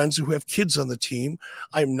any friends who have kids on the team.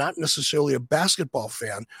 I'm not necessarily a basketball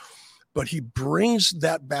fan, but he brings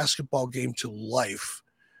that basketball game to life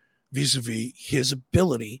vis-a-vis his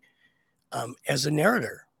ability as a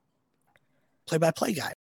narrator, play-by-play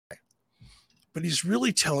guy. But he's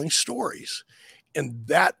really telling stories. And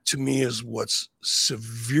that, to me, is what's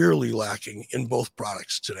severely lacking in both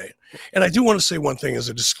products today. And I do want to say one thing as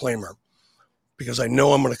a disclaimer, because I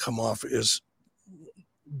know I'm going to come off as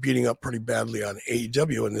beating up pretty badly on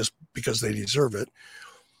AEW in this, because they deserve it.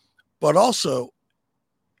 But also,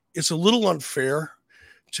 it's a little unfair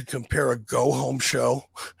to compare a go-home show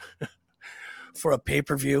for a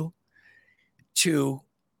pay-per-view to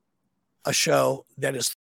a show that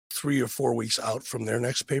is 3 or 4 weeks out from their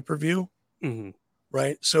next pay-per-view. Mm-hmm.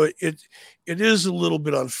 Right. So it is a little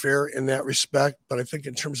bit unfair in that respect, but I think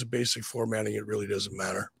in terms of basic formatting, it really doesn't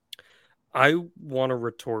matter. I want to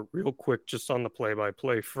retort real quick just on the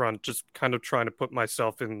play-by-play front, just kind of trying to put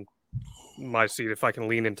myself in my seat, if I can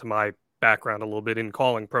lean into my background a little bit in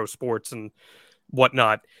calling pro sports and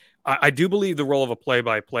whatnot. I do believe the role of a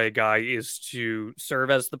play-by-play guy is to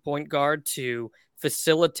serve as the point guard, to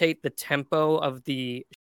facilitate the tempo of the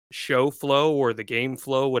show flow or the game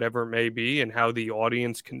flow, whatever it may be, and how the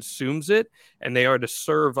audience consumes it. And they are to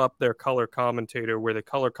serve up their color commentator, where the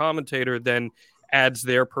color commentator then adds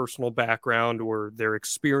their personal background or their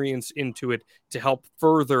experience into it to help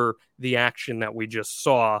further the action that we just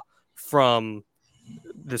saw from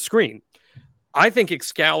the screen. I think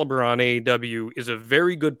Excalibur on AEW is a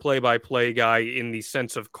very good play-by-play guy in the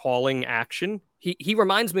sense of calling action. He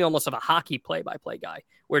reminds me almost of a hockey play-by-play guy,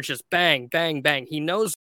 where it's just bang, bang, bang. He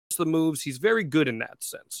knows the moves. He's very good in that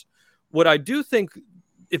sense. What I do think,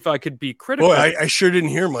 if I could be critical, boy, I sure didn't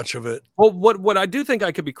hear much of it. Well, what I do think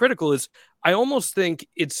I could be critical is I almost think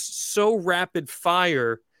it's so rapid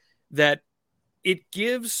fire that it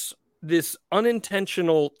gives this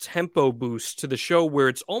unintentional tempo boost to the show where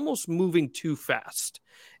it's almost moving too fast.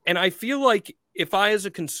 And I feel like if I, as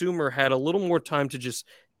a consumer, had a little more time to just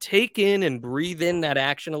take in and breathe in that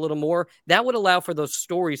action a little more, that would allow for those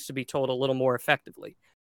stories to be told a little more effectively.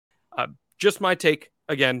 Just my take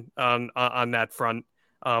again on that front.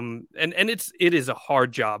 And it is a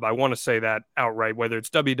hard job. I want to say that outright, whether it's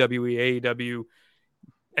WWE, AEW,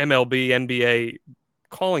 MLB, NBA,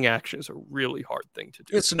 calling action is a really hard thing to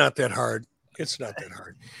do. It's not that hard. It's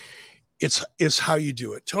how you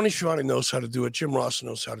do it. Tony Schiavone knows how to do it. Jim Ross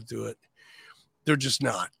knows how to do it. They're just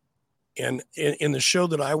not. And in the show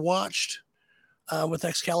that I watched with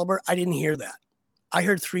Excalibur, I didn't hear that. I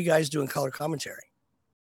heard 3 guys doing color commentary.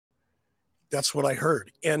 That's what I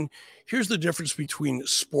heard. And here's the difference between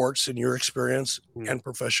sports in your experience and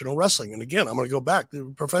professional wrestling. And again, I'm going to go back.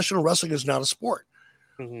 Professional wrestling is not a sport.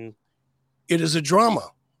 Mm-hmm. It is a drama.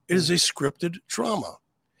 It is a scripted drama.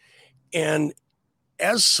 And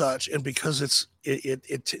as such, and because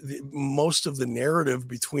most of the narrative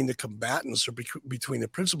between the combatants or between the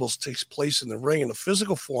principals takes place in the ring in a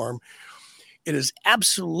physical form, it is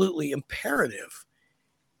absolutely imperative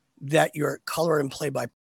that your color and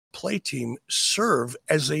play-by-play team serve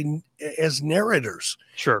as narrators,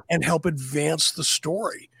 sure, and help advance the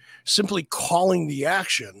story. Simply calling the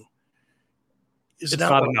action is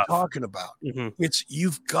not what I'm talking about. Mm-hmm. It's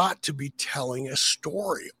you've got to be telling a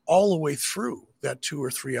story all the way through that 2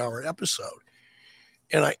 or 3 hour episode.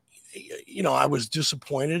 And I was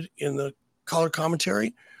disappointed in the color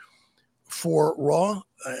commentary for Raw.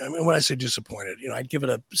 I mean, when I say disappointed, I'd give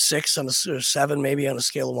it a 6 or 7, maybe on a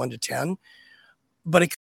scale of 1 to 10, but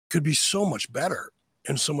it could be so much better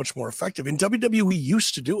and so much more effective. And WWE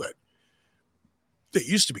used to do it. They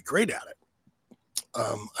used to be great at it.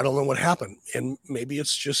 I don't know what happened. And maybe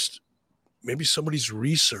somebody's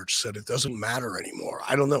research said it doesn't matter anymore.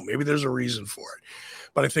 I don't know. Maybe there's a reason for it.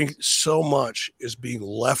 But I think so much is being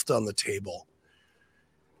left on the table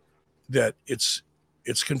that it's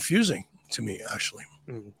confusing to me, actually.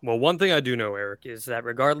 Well, one thing I do know, Eric, is that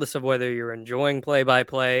regardless of whether you're enjoying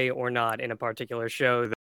play-by-play or not in a particular show,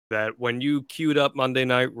 that when you queued up Monday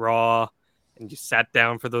Night Raw and you sat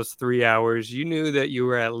down for those 3 hours, you knew that you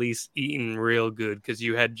were at least eating real good because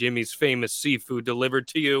you had Jimmy's Famous Seafood delivered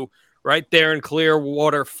to you right there in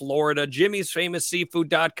Clearwater, Florida.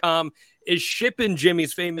 Jimmy'sFamousSeafood.com is shipping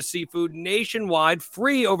Jimmy's Famous Seafood nationwide,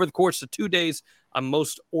 free over the course of 2 days on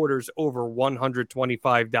most orders over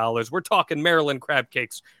 $125. We're talking Maryland crab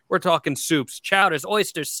cakes. We're talking soups, chowders,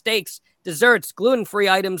 oysters, steaks, desserts, gluten-free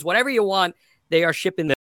items, whatever you want. They are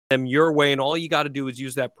shipping them your way, and all you got to do is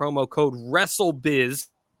use that promo code WrestleBiz,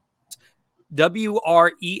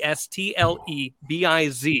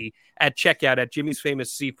 WRESTLEBIZ, at checkout at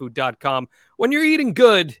Jimmy'sFamousSeafood.com. When you're eating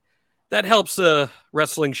good, that helps a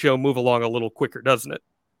wrestling show move along a little quicker, doesn't it?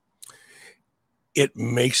 It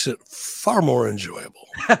makes it far more enjoyable.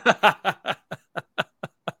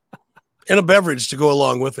 And a beverage to go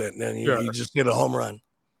along with it, and then you just get a home run.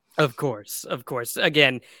 Of course.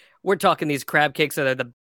 Again, we're talking these crab cakes that are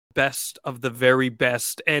the best of the very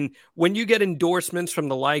best. And when you get endorsements from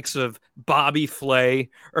the likes of Bobby Flay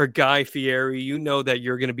or Guy Fieri, you know that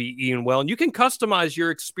you're going to be eating well. And you can customize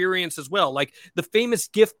your experience as well, like the famous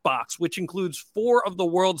gift box, which includes 4 of the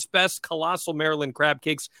world's best colossal Maryland crab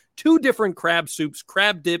cakes, 2 different crab soups,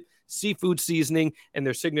 crab dip, seafood seasoning and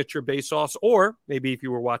their signature base sauce. Or maybe if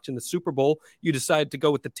you were watching the Super Bowl, you decided to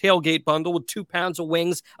go with the tailgate bundle with 2 pounds of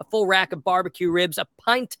wings, a full rack of barbecue ribs, a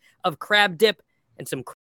pint of crab dip, and some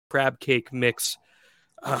crab cake mix.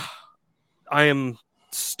 I am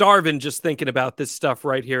starving just thinking about this stuff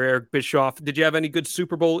right here, Eric Bischoff. Did you have any good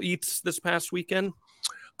Super Bowl eats this past weekend?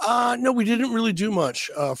 No, we didn't really do much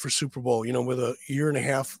for Super Bowl, with a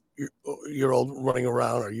year-old running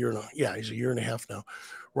around, he's a year and a half now,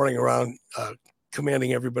 running around,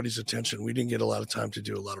 commanding everybody's attention. We didn't get a lot of time to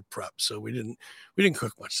do a lot of prep, so we didn't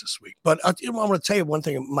cook much this week. But I'm going to tell you one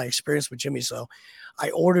thing, my experience with Jimmy's. So I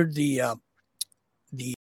ordered the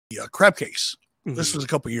crab cakes. Mm-hmm. This was a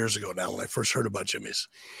couple years ago now when I first heard about Jimmy's.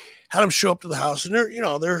 Had them show up to the house, and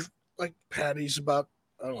they're like patties about,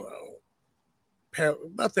 I don't know,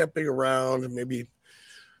 about that big around, and maybe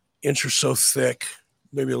inch or so thick,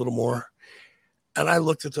 maybe a little more. And I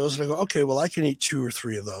looked at those and I go, okay, well, I can eat 2 or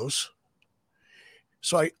 3 of those.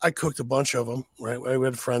 So I cooked a bunch of them, right? We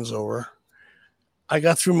had friends over. I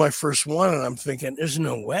got through my first one and I'm thinking, there's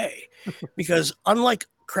no way. Because unlike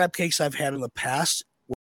crab cakes I've had in the past,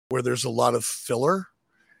 where there's a lot of filler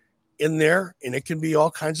in there, and it can be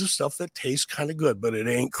all kinds of stuff that tastes kind of good, but it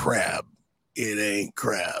ain't crab. It ain't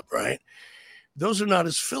crab, right? Those are not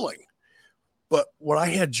as filling. But when I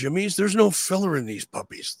had Jimmy's, there's no filler in these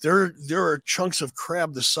puppies. There are chunks of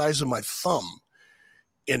crab the size of my thumb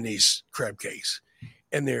in these crab cakes.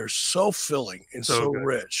 And they're so filling and so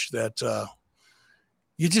rich that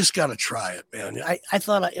you just got to try it, man. I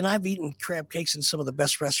thought, and I've eaten crab cakes in some of the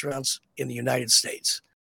best restaurants in the United States.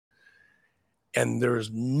 And there is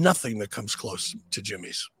nothing that comes close to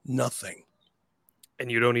Jimmy's. Nothing. And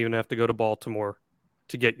you don't even have to go to Baltimore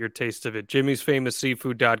to get your taste of it.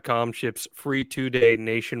 Jimmy'sFamousSeafood.com ships free 2-day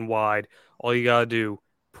nationwide. All you got to do,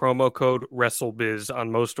 promo code WrestleBiz on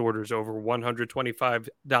most orders over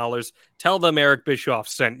 $125. Tell them Eric Bischoff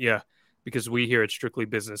sent you, because we here at Strictly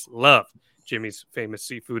Business love Jimmy's Famous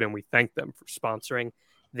Seafood, and we thank them for sponsoring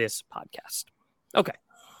this podcast. Okay,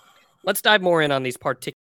 let's dive more in on these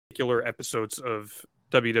particular episodes of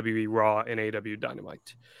WWE Raw and AEW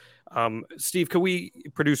Dynamite. Steve,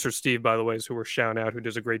 producer Steve, by the way, is who we're shouting out, who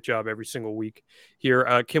does a great job every single week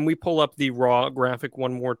here. Can we pull up the Raw graphic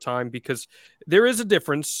one more time? Because there is a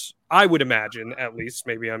difference, I would imagine, at least.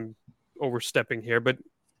 Maybe I'm overstepping here, but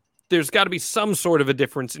there's got to be some sort of a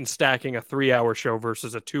difference in stacking a 3-hour show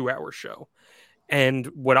versus a 2-hour show. And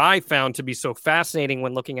what I found to be so fascinating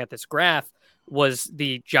when looking at this graph was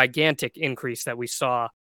the gigantic increase that we saw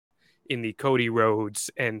in the Cody Rhodes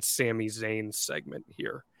and Sami Zayn segment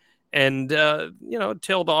here. And,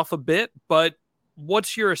 tailed off a bit, but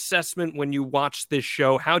what's your assessment when you watch this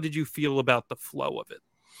show? How did you feel about the flow of it?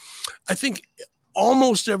 I think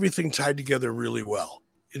almost everything tied together really well.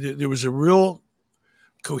 There was a real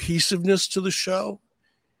cohesiveness to the show.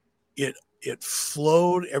 It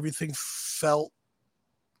flowed. Everything felt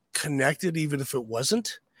connected, even if it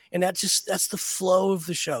wasn't. And that's the flow of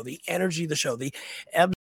the show, the energy of the show, the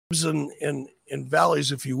ebbs and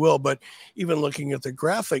valleys, if you will. But even looking at the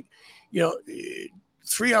graphic,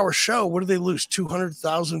 3-hour show, what did they lose?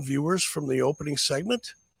 200,000 viewers from the opening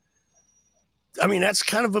segment? I mean, that's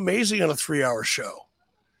kind of amazing on a 3-hour show.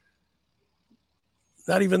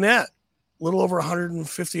 Not even that. A little over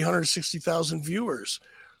 150, 160,000 viewers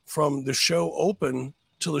from the show open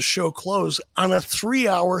to the show close on a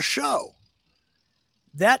 3-hour show.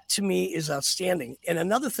 That to me is outstanding. And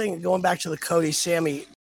another thing, going back to the Cody Sami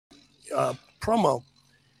promo,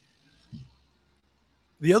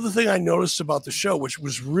 the other thing I noticed about the show, which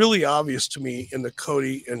was really obvious to me in the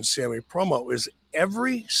Cody and Sami promo, is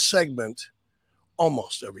every segment,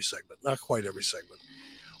 almost every segment, not quite every segment,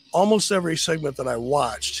 almost every segment that I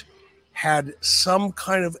watched had some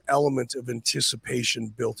kind of element of anticipation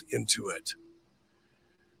built into it.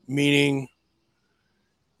 Meaning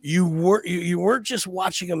you weren't just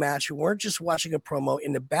watching a match, you weren't just watching a promo.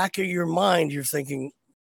 In the back of your mind, you're thinking,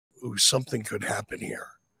 ooh, something could happen here.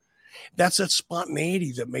 That's that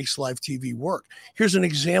spontaneity that makes live TV work. Here's an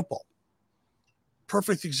example.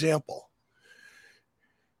 Perfect example.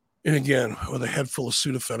 And again, with a head full of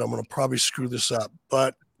Sudafed, I'm going to probably screw this up.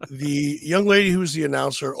 But the young lady who's the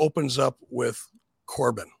announcer opens up with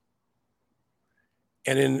Corbin.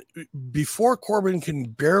 And before Corbin can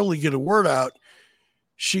barely get a word out,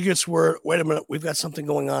 she gets word, wait a minute, we've got something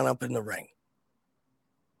going on up in the ring.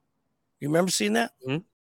 You remember seeing that? Mm-hmm.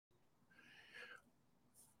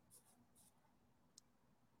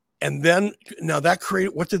 And then, now that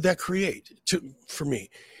created, what did that create for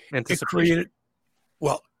me? Anticipation.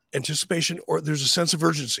 anticipation, or there's a sense of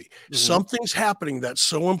urgency. Something's happening that's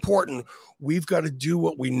so important. We've got to do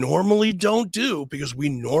what we normally don't do, because we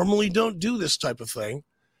normally don't do this type of thing.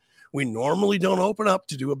 We normally don't open up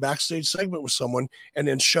to do a backstage segment with someone and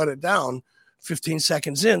then shut it down 15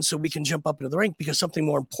 seconds in so we can jump up into the ring because something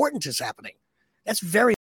more important is happening. That's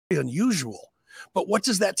very unusual. But what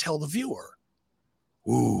does that tell the viewer?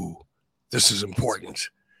 Ooh, this is important.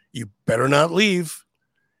 You better not leave.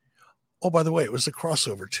 Oh, by the way, it was a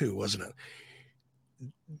crossover too, wasn't it?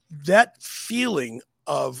 That feeling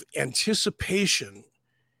of anticipation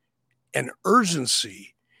and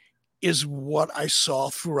urgency is what I saw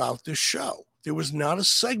throughout this show. There was not a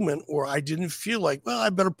segment where I didn't feel like, well, I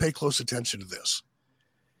better pay close attention to this.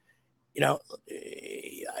 You know,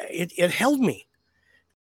 it held me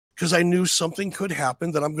because I knew something could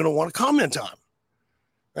happen that I'm going to want to comment on.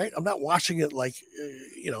 Right? I'm not watching it like,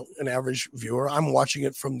 an average viewer. I'm watching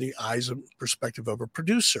it from the eyes and perspective of a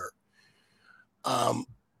producer.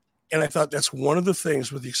 And I thought that's one of the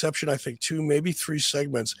things, with the exception, I think, 2, maybe 3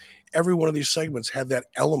 segments. Every one of these segments had that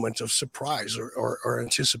element of surprise or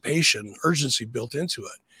anticipation, urgency built into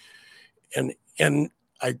it. And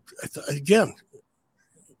I again,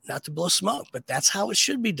 not to blow smoke, but that's how it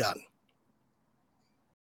should be done.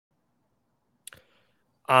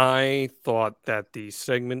 I thought that the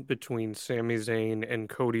segment between Sami Zayn and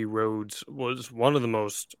Cody Rhodes was one of the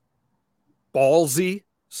most ballsy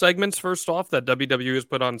segments, first off, that WWE has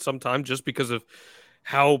put on some time, just because of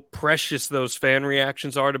how precious those fan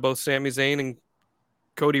reactions are to both Sami Zayn and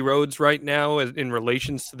Cody Rhodes right now in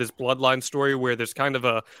relations to this Bloodline story, where there's kind of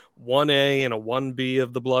a 1A and a 1B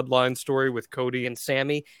of the Bloodline story with Cody and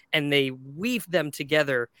Sami, and they weave them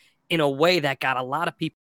together in a way that got a lot of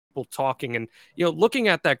people talking. And looking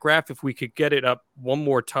at that graph, if we could get it up one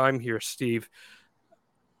more time here, Steve,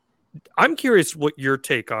 I'm curious what your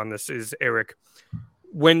take on this is, Eric.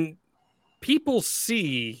 When people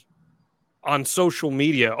see on social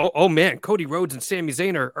media, oh man, Cody Rhodes and Sami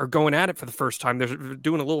Zayn are going at it for the first time, they're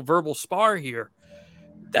doing a little verbal spar here,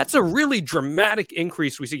 that's a really dramatic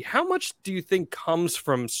increase we see. How much do you think comes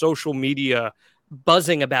from social media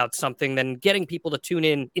buzzing about something, then getting people to tune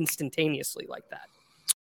in instantaneously like that?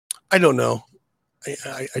 I don't know.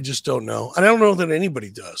 I just don't know. And I don't know that anybody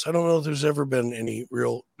does. I don't know if there's ever been any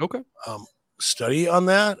real study on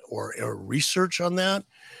that or research on that.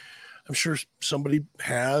 I'm sure somebody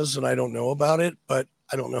has, and I don't know about it, but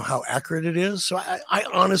I don't know how accurate it is. So I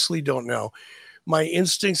honestly don't know. My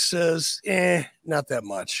instinct says, not that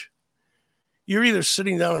much. You're either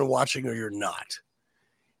sitting down and watching or you're not.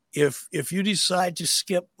 If you decide to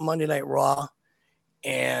skip Monday Night Raw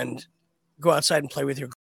and go outside and play with your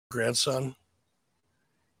grandson,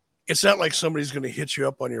 it's not like somebody's going to hit you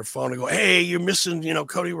up on your phone and go, hey, you're missing,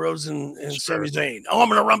 Cody Rhodes and Sami Zayn. Oh, I'm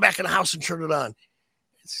going to run back in the house and turn it on.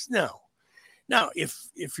 It's no. Now, if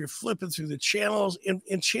you're flipping through the channels,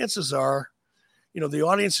 and chances are, the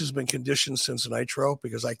audience has been conditioned since Nitro,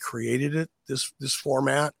 because I created it, this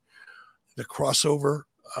format, the crossover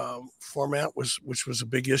format, which was a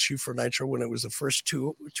big issue for Nitro when it was the first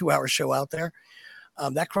two-hour show out there.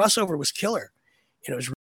 That crossover was killer. It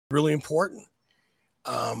was really important.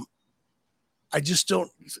 I just don't,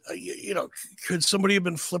 could somebody have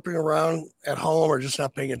been flipping around at home or just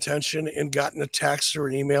not paying attention and gotten a text or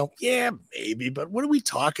an email? Yeah, maybe. But what are we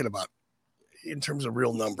talking about in terms of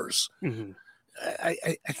real numbers? Mm-hmm.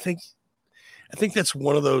 I think that's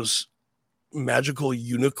one of those magical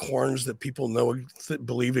unicorns that people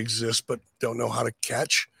believe exist, but don't know how to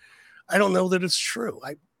catch. I don't know that it's true.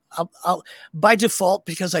 I'll by default,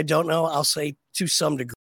 because I don't know, I'll say to some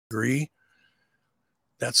degree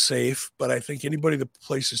that's safe, but I think anybody that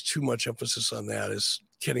places too much emphasis on that is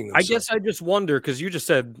kidding themselves. I guess I just wonder, because you just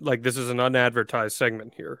said, this is an unadvertised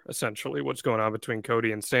segment here, essentially, what's going on between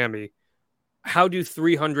Cody and Sami. How do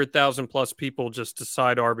 300,000 plus people just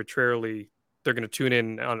decide arbitrarily they're going to tune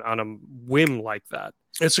in on a whim like that?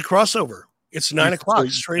 It's a crossover. It's 9 o'clock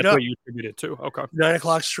straight up. What you attribute it to. Okay. 9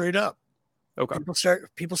 o'clock straight up. Okay.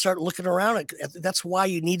 People start looking around. That's why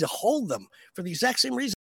you need to hold them for the exact same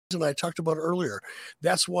reason I talked about earlier.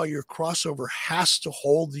 That's why your crossover has to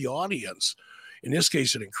hold the audience. In this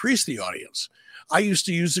case, it increased the audience. I used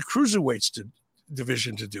to use the cruiserweights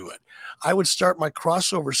division to do it. I would start my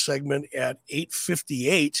crossover segment at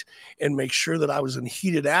 8:58 and make sure that I was in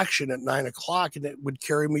heated action at 9 o'clock, and it would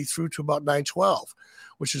carry me through to about 9:12,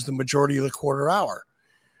 which is the majority of the quarter hour.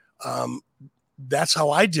 That's how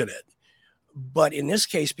I did it. But in this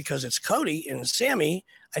case, because it's Cody and Sami,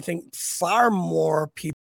 I think far more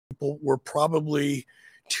people were probably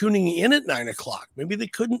tuning in at 9 o'clock. Maybe they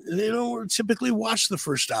don't typically watch the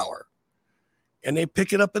first hour, and they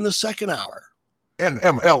pick it up in the second hour.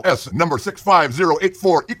 NMLS number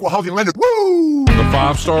 65084, equal housing lender. Woo! The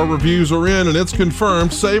 5-star reviews are in and it's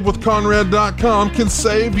confirmed SaveWithConrad.com can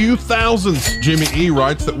save you thousands. Jimmy E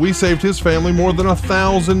writes that we saved his family more than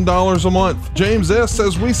 $1,000 a month. James S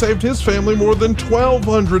says we saved his family more than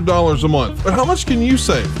 $1,200 a month. But how much can you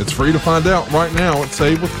save? It's free to find out right now at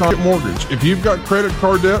Save with Conrad Mortgage. If you've got credit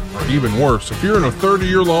card debt, or even worse, if you're in a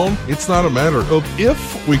 30-year loan, it's not a matter of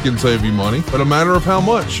if we can save you money, but a matter of how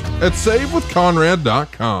much at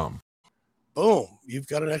SaveWithConrad.com. Boom. You've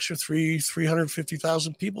got an extra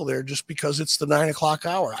 350,000 people there just because it's the 9 o'clock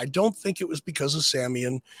hour. I don't think it was because of Sammy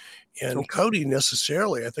and Cody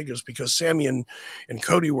necessarily. I think it was because Sammy and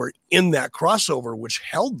Cody were in that crossover, which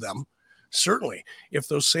held them. Certainly, if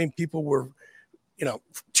those same people were,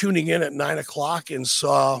 tuning in at 9 o'clock and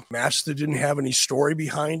saw a match that didn't have any story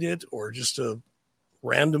behind it or just a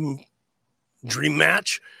random dream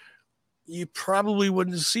match, you probably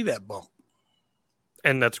wouldn't see that bump.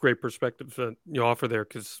 And that's great perspective that you offer there,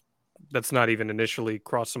 because that's not even initially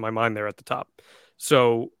crossing my mind there at the top.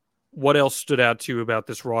 So what else stood out to you about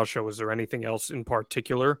this Raw show? Is there anything else in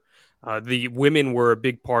particular? The women were a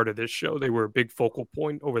big part of this show. They were a big focal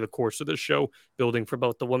point over the course of this show, building for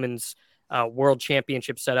both the women's world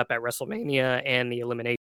championship setup at WrestleMania and the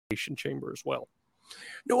Elimination Chamber as well.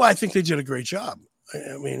 No, I think they did a great job.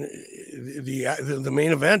 I mean, the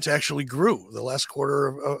main event actually grew. The last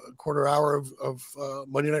quarter hour of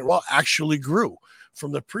Monday Night Raw actually grew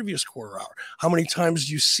from the previous quarter hour. How many times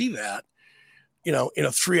do you see that, in a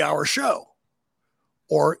 3-hour show,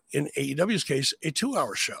 or in AEW's case, a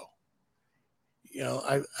 2-hour show?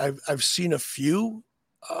 I've seen a few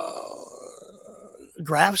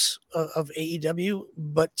graphs of AEW,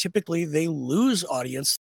 but typically they lose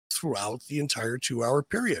audience throughout the entire 2-hour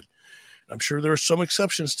period. I'm sure there are some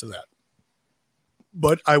exceptions to that.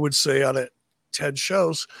 But I would say out of 10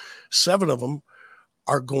 shows, 7 of them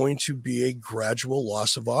are going to be a gradual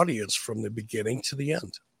loss of audience from the beginning to the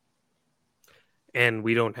end. And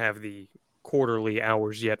we don't have the quarterly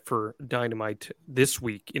hours yet for Dynamite this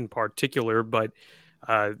week in particular, but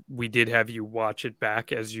we did have you watch it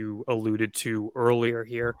back, as you alluded to earlier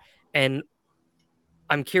here. And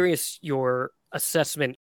I'm curious your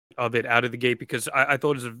assessment of it out of the gate, because I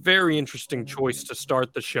thought it was a very interesting choice to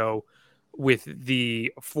start the show with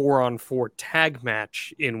the 4-on-4 tag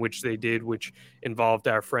match in which they did, which involved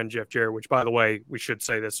our friend Jeff Jarrett, which, by the way, we should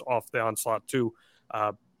say this off the Onslaught too.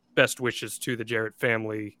 Best wishes to the Jarrett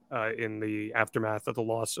family in the aftermath of the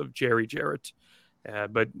loss of Jerry Jarrett.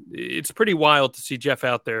 But it's pretty wild to see Jeff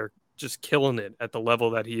out there just killing it at the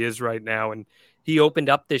level that he is right now. And he opened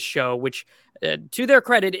up this show, which, to their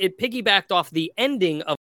credit, it piggybacked off the ending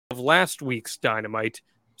of last week's Dynamite,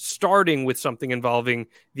 starting with something involving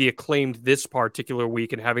the Acclaimed this particular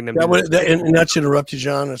week and having them. And not to interrupt you,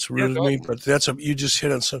 John, that's rude of me, but you just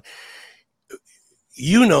hit on some.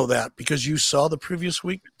 You know that because you saw the previous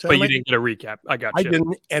week Dynamite. But you didn't get a recap. I got you. I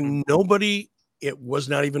didn't, and it was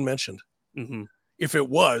not even mentioned. Mm-hmm. If it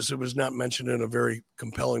was not mentioned in a very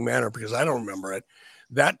compelling manner because I don't remember it.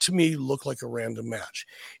 That to me looked like a random match.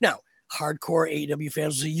 Now, hardcore AEW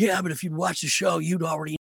fans will say, yeah, but if you'd watch the show, you'd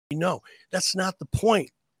already know. That's not the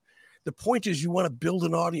point. The point is you want to build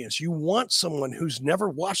an audience. You want someone who's never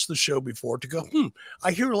watched the show before to go,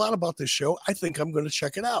 I hear a lot about this show. I think I'm going to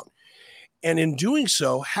check it out. And in doing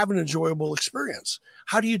so, have an enjoyable experience.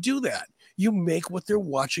 How do you do that? You make what they're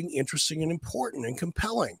watching interesting and important and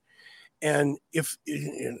compelling. And if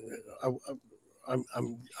I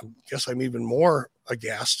guess I'm even more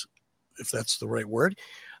aghast, if that's the right word.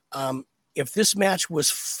 If this match was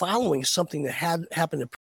following something that had happened the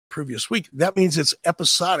previous week, that means it's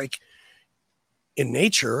episodic in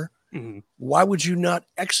nature. Mm-hmm. Why would you not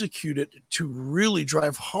execute it to really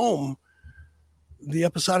drive home the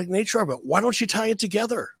episodic nature of it? Why don't you tie it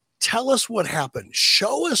together? Tell us what happened.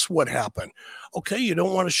 Show us what happened. Okay, you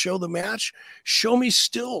don't want to show the match? Show me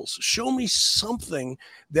stills. Show me something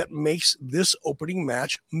that makes this opening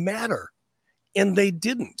match matter. And they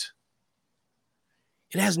didn't.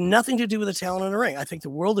 It has nothing to do with the talent in the ring. I think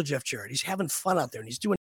the world of Jeff Jarrett. He's having fun out there, and he's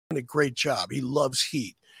doing a great job. He loves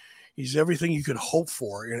heat. He's everything you could hope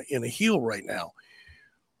for in a heel right now.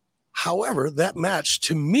 However, that match,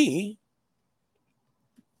 to me,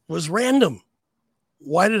 was random.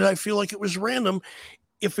 Why did I feel like it was random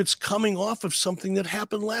if it's coming off of something that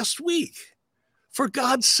happened last week? For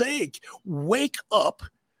God's sake, wake up.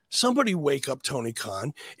 Somebody wake up Tony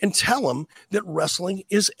Khan and tell him that wrestling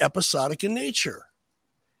is episodic in nature.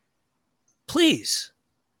 Please.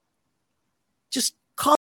 Just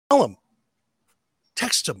call him.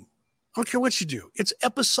 Text him. I don't care what you do. It's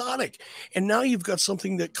episodic. And now you've got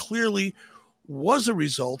something that clearly was a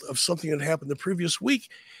result of something that happened the previous week,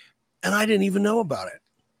 and I didn't even know about it.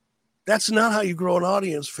 That's not how you grow an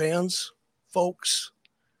audience, fans, folks.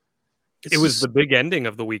 It was the big ending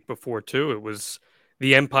of the week before, too. It was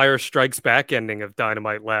the Empire Strikes Back ending of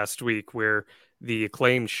Dynamite last week, where the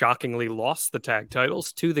Acclaim shockingly lost the tag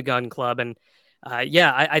titles to the Gun Club. And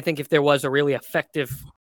I think if there was a really effective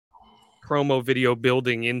promo video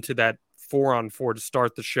building into that 4-on-4 to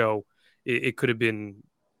start the show, it could have been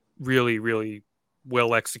really, really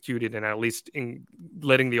well executed, and at least in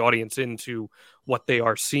letting the audience into what they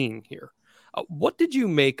are seeing here. What did you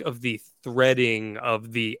make of the threading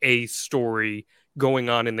of the A story going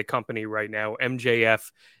on in the company right now,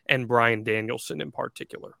 MJF and Bryan Danielson in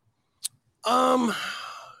particular? Yeah,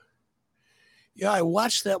 I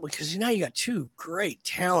watched that because now you got two great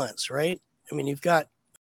talents, right? I mean,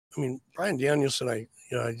 Bryan Danielson, I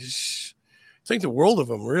just think the world of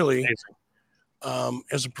him, really.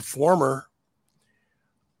 As a performer.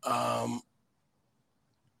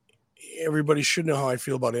 Everybody should know how I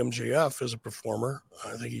feel about MJF as a performer.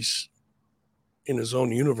 I think he's in his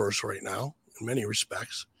own universe right now in many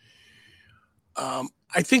respects. I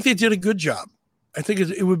think they did a good job. I think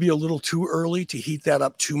it would be a little too early to heat that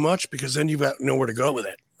up too much, because then you've got nowhere to go with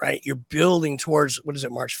it, right? You're building towards, what is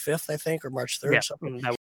it, March 5th, I think, or March 3rd, something.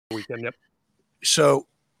 That weekend, yep. So,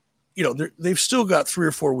 they've still got 3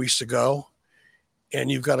 or 4 weeks to go,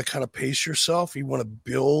 and you've got to kind of pace yourself. You want to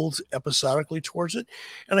build episodically towards it.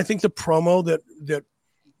 And I think the promo that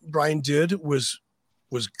Bryan did was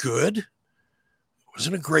good. It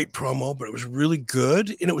wasn't a great promo, but it was really good,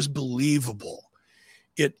 and it was believable.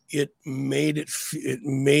 It made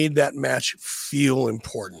that match feel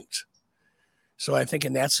important. So I think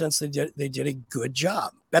in that sense they did a good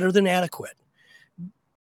job, better than adequate,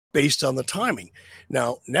 based on the timing.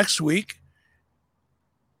 Now, next week,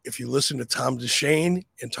 if you listen to Tom DeShane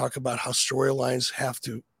and talk about how storylines have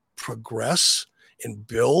to progress and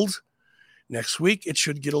build, next week it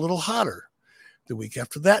should get a little hotter. The week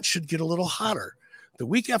after that should get a little hotter. The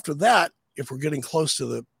week after that, if we're getting close to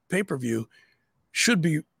the pay-per-view, should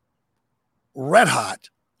be red hot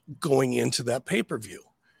going into that pay-per-view.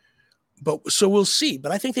 But so we'll see.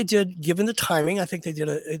 But I think they did, given the timing, I think they did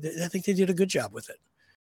a good job with it.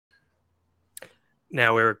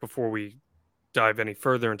 Now, Eric, before we dive any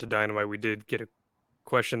further into Dynamite, we did get a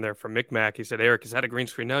question there from Mick Mack. He said, Eric, is that a green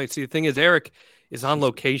screen? No, you see, the thing is, Eric is on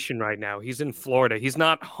location right now. He's in Florida. He's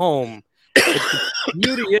not home. The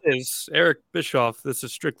beauty is, Eric Bischoff, this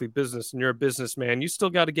is strictly business, and you're a businessman. You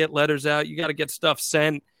still got to get letters out. You got to get stuff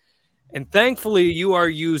sent. And thankfully, you are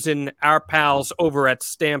using our pals over at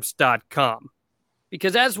Stamps.com.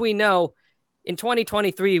 Because as we know, in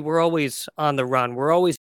 2023, we're always on the run. We're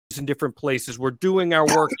always in different places. We're doing our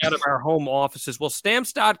work out of our home offices. Well,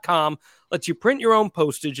 Stamps.com lets you print your own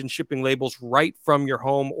postage and shipping labels right from your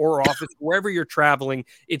home or office, wherever you're traveling.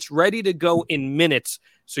 It's ready to go in minutes,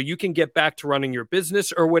 so you can get back to running your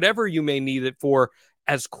business or whatever you may need it for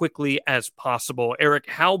as quickly as possible. Eric,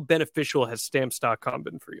 how beneficial has Stamps.com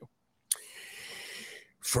been for you?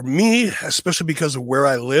 For me, especially because of where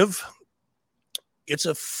I live, it's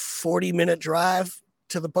a 40-minute drive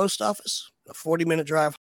to the post office, a 40-minute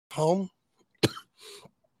drive home.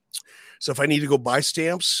 So if I need to go buy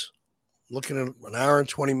stamps, looking at an hour and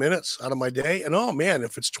 20 minutes out of my day. And oh man,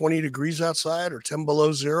 if it's 20 degrees outside or 10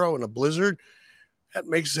 below zero in a blizzard, that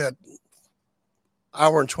makes that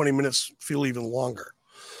hour and 20 minutes feel even longer.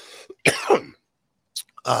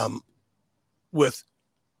 With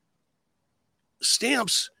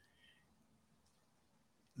stamps,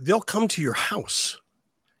 they'll come to your house.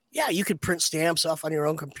 Yeah, you can print stamps off on your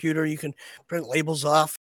own computer. You can print labels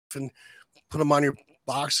off and put them on your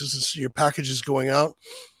boxes and see your packages going out.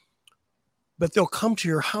 But they'll come to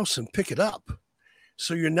your house and pick it up.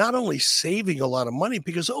 So you're not only saving a lot of money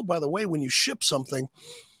because, oh, by the way, when you ship something,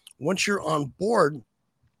 once you're on board,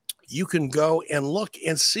 you can go and look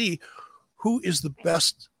and see who is the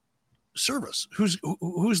best service, who's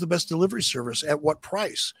the best delivery service at what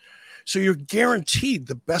price. So you're guaranteed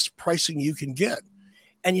the best pricing you can get.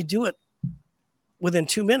 And you do it within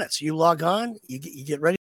 2 minutes. You log on, you get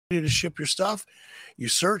ready to ship your stuff, you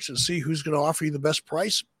search and see who's going to offer you the best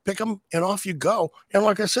price, pick them, and off you go. And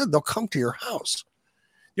like I said, they'll come to your house.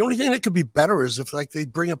 The only thing that could be better is if they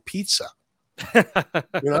bring a pizza,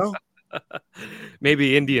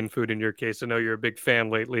 Maybe Indian food in your case. I know you're a big fan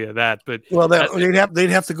lately of that, but they'd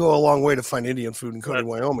have to go a long way to find Indian food in Cody,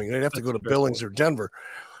 Wyoming. They'd have to go to Billings or Denver.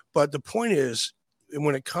 But the point is,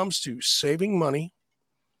 when it comes to saving money,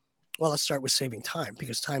 well, let's start with saving time,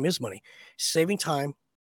 because time is money. Saving time,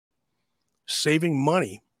 saving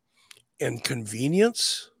money, and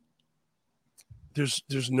convenience.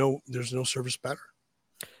 there's no service better.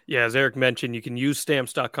 Yeah, as Eric mentioned, you can use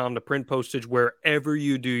stamps.com to print postage wherever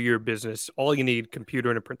you do your business. All you need, computer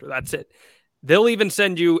and a printer. That's it. They'll even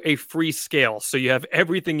send you a free scale, so you have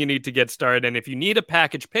everything you need to get started. And if you need a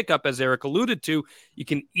package pickup, as Eric alluded to, you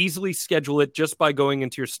can easily schedule it just by going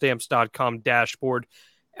into your stamps.com dashboard.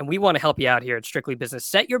 And we want to help you out here at Strictly Business.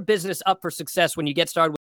 Set your business up for success when you get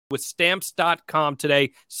started with stamps.com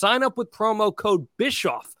today. Sign up with promo code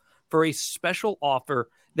Bischoff for a special offer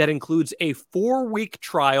that includes a 4-week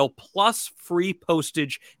trial plus free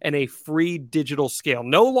postage and a free digital scale.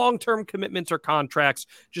 No long-term commitments or contracts.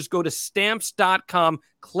 Just go to stamps.com,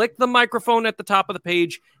 click the microphone at the top of the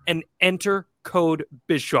page, and enter code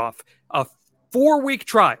Bischoff. A 4-week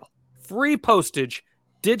trial, free postage,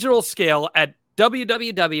 digital scale at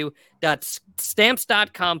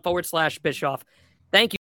www.stamps.com/Bischoff.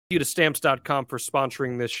 Thank you to stamps.com for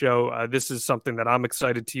sponsoring this show. This is something that I'm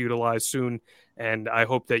excited to utilize soon, and I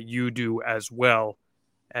hope that you do as well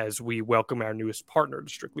as we welcome our newest partner to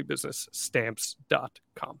Strictly Business,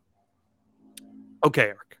 stamps.com. Okay,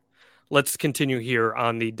 Eric, let's continue here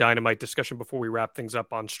on the Dynamite discussion before we wrap things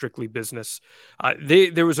up on Strictly Business.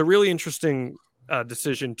 There was a really interesting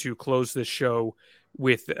decision to close this show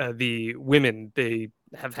with the women. They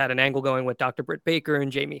have had an angle going with Dr. Britt Baker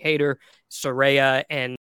and Jamie Hayter, Saraya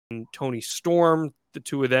and Tony Storm. The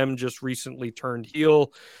two of them just recently turned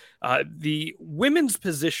heel. The women's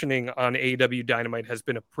positioning on AEW Dynamite has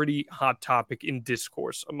been a pretty hot topic in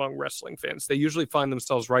discourse among wrestling fans. They usually find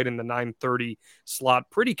themselves right in the 9:30 slot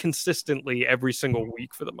pretty consistently every single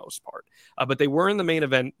week for the most part. But they were in the main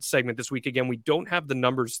event segment this week. Again, we don't have the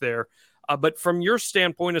numbers there. But from your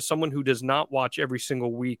standpoint as someone who does not watch every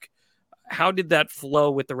single week, how did that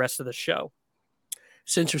flow with the rest of the show?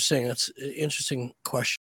 It's interesting. That's an interesting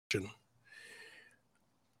question.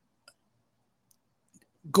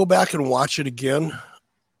 Go back and watch it again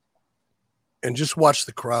and just watch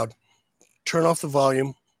the crowd. Turn off the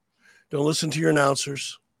volume. Don't listen to your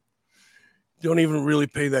announcers. Don't even really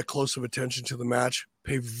pay that close of attention to the match.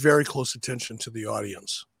 Pay very close attention to the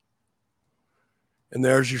audience. And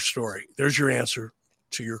there's your story. There's your answer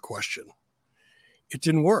to your question. It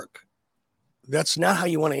didn't work. That's not how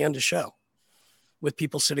you want to end a show, with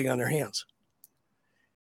people sitting on their hands.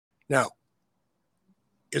 Now,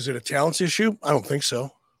 is it a talent issue? I don't think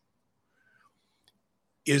so.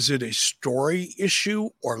 Is it a story issue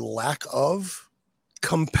or lack of?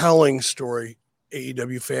 Compelling story,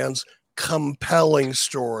 AEW fans. Compelling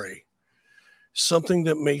story. Something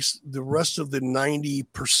that makes the rest of the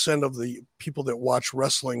 90% of the people that watch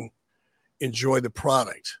wrestling enjoy the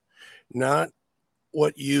product. Not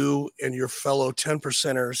what you and your fellow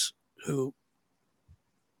 10%ers who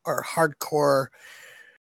are hardcore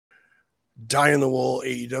die-in-the-wool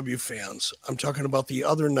AEW fans. I'm talking about the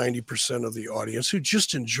other 90% of the audience who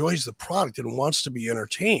just enjoys the product and wants to be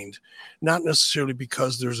entertained, not necessarily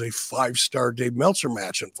because there's a 5-star Dave Meltzer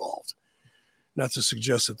match involved. Not to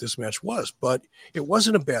suggest that this match was, but it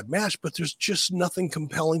wasn't a bad match, but there's just nothing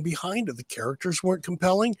compelling behind it. The characters weren't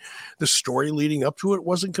compelling. The story leading up to it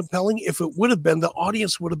wasn't compelling. If it would have been, the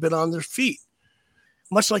audience would have been on their feet,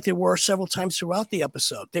 much like they were several times throughout the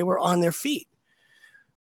episode. They were on their feet.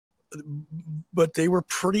 But they were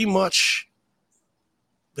pretty quiet.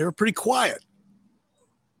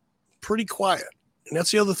 Pretty quiet. And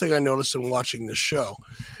that's the other thing I noticed in watching this show.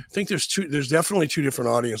 I think there's definitely two different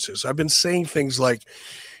audiences. I've been saying things like,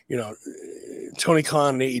 Tony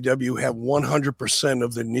Khan and AEW have 100%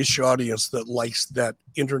 of the niche audience that likes that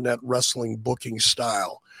internet wrestling booking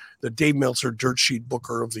style, the Dave Meltzer dirt sheet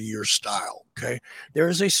booker of the year style. Okay. There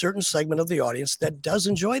is a certain segment of the audience that does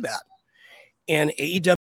enjoy that. And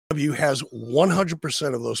AEW has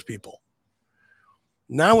 100% of those people.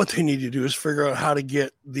 Now what they need to do is figure out how to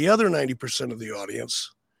get the other 90% of the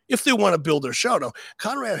audience if they want to build their show. Now,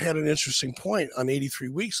 Conrad had an interesting point on 83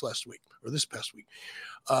 Weeks last week, or this past week.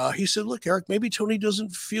 He said, look, Eric, maybe Tony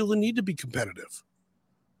doesn't feel the need to be competitive.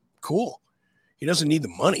 Cool. He doesn't need the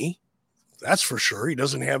money. That's for sure. He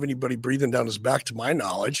doesn't have anybody breathing down his back, to my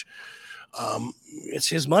knowledge. It's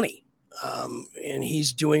his money. And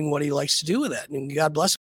he's doing what he likes to do with it. And God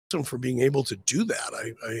bless him for being able to do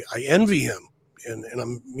that. I envy him. And I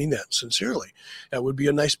mean that sincerely. That would be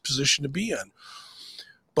a nice position to be in.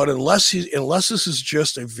 But unless this is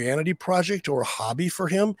just a vanity project or a hobby for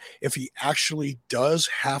him, if he actually does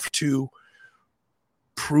have to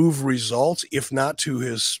prove results, if not to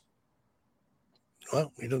his,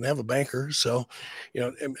 well, he doesn't have a banker. So,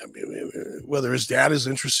 whether his dad is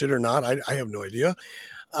interested or not, I have no idea.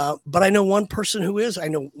 But I know one person who is. I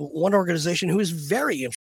know one organization who is very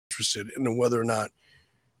interested in whether or not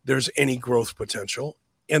there's any growth potential,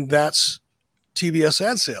 and that's TBS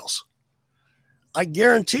ad sales. I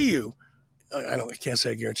guarantee you, I can't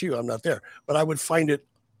say I guarantee you, I'm not there, but I would find it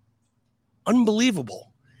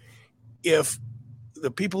unbelievable if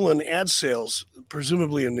the people in ad sales,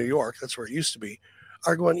 presumably in New York, that's where it used to be,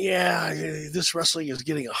 are going, yeah, this wrestling is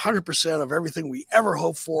getting 100% of everything we ever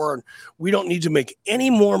hoped for, and we don't need to make any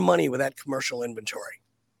more money with that commercial inventory.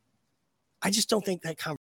 I just don't think that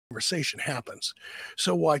conversation happens.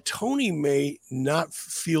 So while Tony may not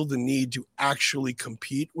feel the need to actually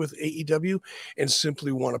compete with AEW and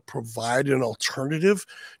simply want to provide an alternative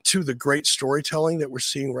to the great storytelling that we're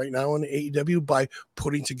seeing right now in AEW by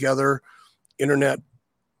putting together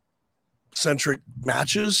internet-centric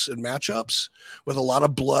matches and matchups with a lot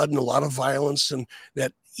of blood and a lot of violence and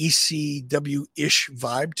that ECW-ish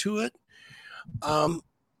vibe to it,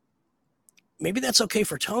 maybe that's okay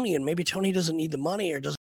for Tony, and maybe Tony doesn't need the money or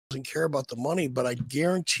doesn't care about the money, but I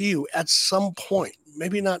guarantee you at some point,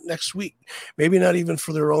 maybe not next week, maybe not even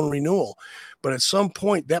for their own renewal, but at some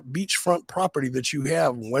point, that beachfront property that you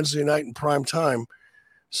have Wednesday night in prime time,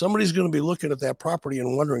 somebody's going to be looking at that property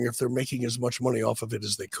and wondering if they're making as much money off of it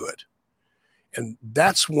as they could. And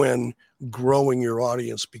that's when growing your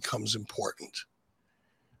audience becomes important.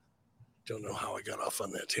 Don't know how I got off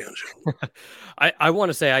on that tangent. I want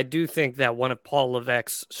to say I do think that one of Paul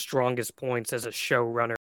Levesque's strongest points as a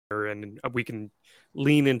showrunner, and we can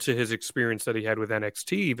lean into his experience that he had with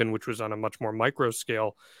NXT, even, which was on a much more micro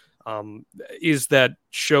scale, is that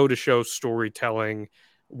show-to-show storytelling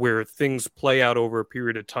where things play out over a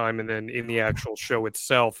period of time, and then in the actual show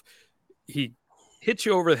itself, he hits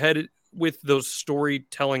you over the head with those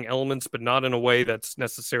storytelling elements, but not in a way that's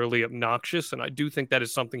necessarily obnoxious. And I do think that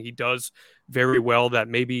is something he does very well that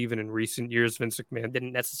maybe even in recent years, Vince McMahon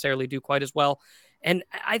didn't necessarily do quite as well. And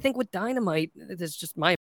I think with Dynamite, this is just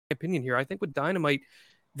my opinion here, I think with Dynamite,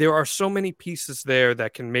 there are so many pieces there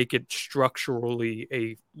that can make it structurally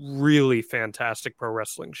a really fantastic pro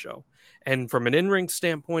wrestling show. And from an in-ring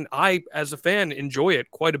standpoint, I, as a fan, enjoy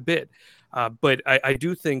it quite a bit. But I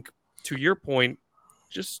do think, to your point,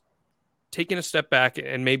 just taking a step back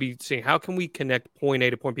and maybe seeing how can we connect point A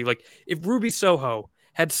to point B. Like if Ruby Soho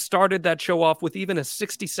had started that show off with even a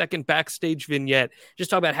 60-second backstage vignette, just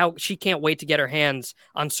talk about how she can't wait to get her hands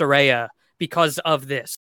on Saraya because of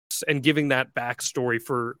this, and giving that backstory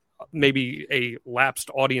for maybe a lapsed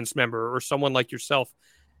audience member or someone like yourself,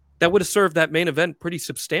 that would have served that main event pretty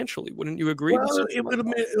substantially. Wouldn't you agree?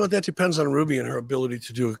 Well, that depends on Ruby and her ability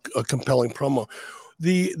to do a compelling promo.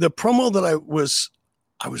 The promo that I was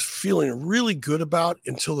feeling really good about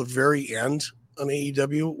until the very end on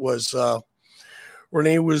AEW was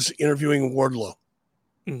Renee was interviewing Wardlow.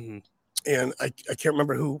 Mm-hmm. And I can't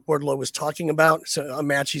remember who Wardlow was talking about. It's a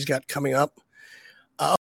match he's got coming up.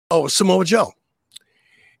 Samoa Joe.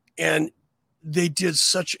 And they did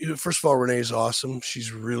first of all, Renee's awesome.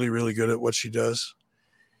 She's really, really good at what she does.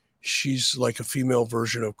 She's like a female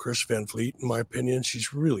version of Chris Van Vliet, in my opinion.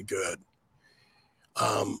 She's really good.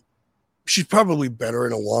 She's probably better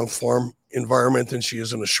in a long form environment than she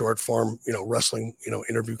is in a short form, wrestling,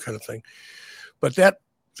 interview kind of thing. But that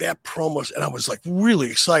promo, and I was like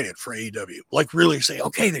really excited for AEW, like really say,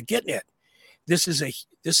 okay, they're getting it. This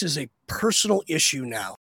is a personal issue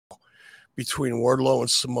now between Wardlow and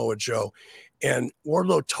Samoa Joe, and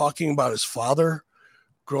Wardlow talking about his father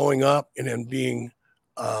growing up and then being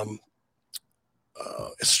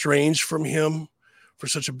estranged from him for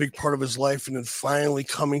such a big part of his life, and then finally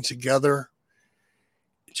coming together,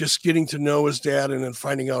 just getting to know his dad, and then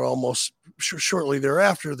finding out almost shortly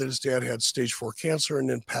thereafter that his dad had stage 4 cancer and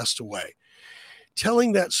then passed away.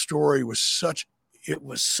 Telling that story was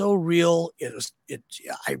so real.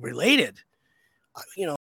 I related.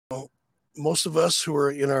 Most of us who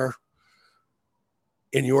are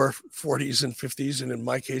in your 40s and 50s, and in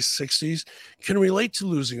my case, 60s, can relate to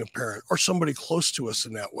losing a parent or somebody close to us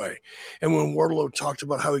in that way. And when Wardlow talked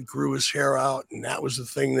about how he grew his hair out, and that was the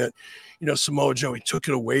thing that, Samoa Joe, he took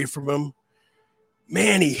it away from him.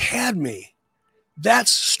 Man, he had me.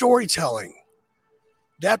 That's storytelling.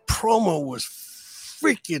 That promo was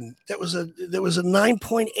freaking, there was a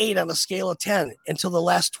 9.8 on a scale of 10 until the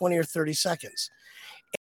last 20 or 30 seconds.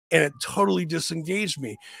 And it totally disengaged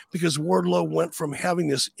me because Wardlow went from having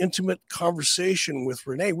this intimate conversation with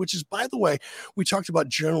Renee, which is, by the way, we talked about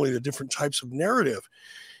generally the different types of narrative.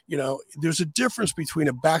 There's a difference between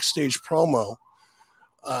a backstage promo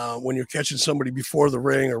when you're catching somebody before the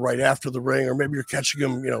ring or right after the ring, or maybe you're catching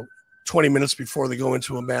them, 20 minutes before they go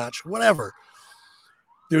into a match, whatever.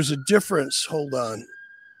 There's a difference. Hold on.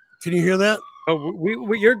 Can you hear that?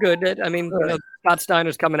 Oh, you're good. I mean, Scott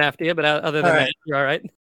Steiner's coming after you, but other than that, you're all right.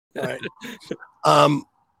 Right.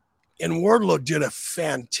 And Wardlow did a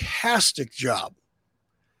fantastic job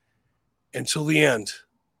until the end.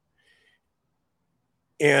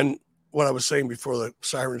 And what I was saying before the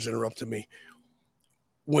sirens interrupted me,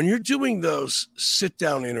 when you're doing those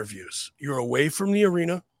sit-down interviews, you're away from the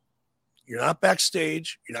arena, you're not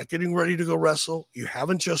backstage, you're not getting ready to go wrestle, you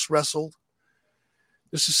haven't just wrestled.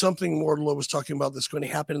 This is something Wardlow was talking about that's going to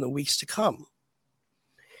happen in the weeks to come.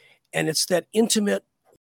 And it's that intimate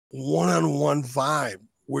one-on-one vibe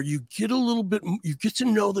where you get a little bit, you get to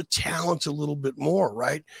know the talent a little bit more,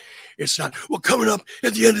 right? It's not, well, coming up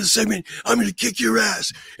at the end of the segment, I'm going to kick your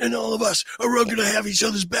ass, and all of us are going to have each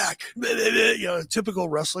other's back. You know, a typical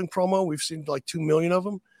wrestling promo. We've seen like 2 million of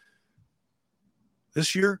them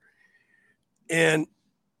this year. And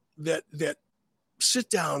that sit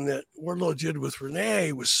down that Wardlow did with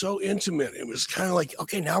Renee was so intimate. It was kind of like,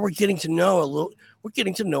 okay, now we're getting to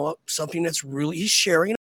know something that's really, he's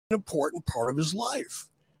sharing an important part of his life.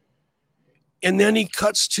 And then he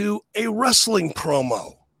cuts to a wrestling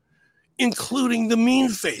promo, including the mean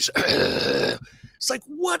face. It's like,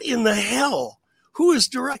 what in the hell? Who is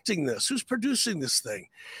directing this? Who's producing this thing?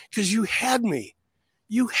 Because you had me.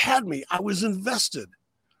 I was invested.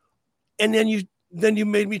 And then you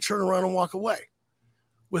made me turn around and walk away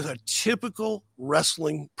with a typical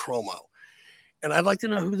wrestling promo. And I'd like to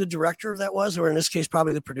know who the director of that was, or in this case,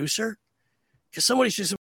 probably the producer. Because somebody should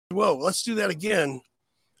say, whoa, let's do that again.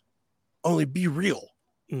 Only be real.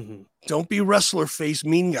 Mm-hmm. Don't be wrestler face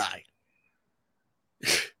mean guy.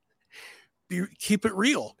 Keep it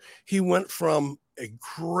real. He went from a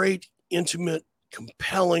great, intimate,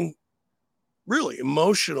 compelling, really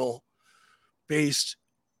emotional based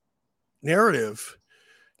narrative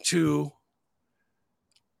to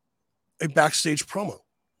a backstage promo.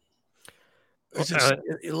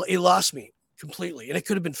 It lost me completely, and it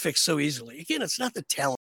could have been fixed so easily. Again, it's not the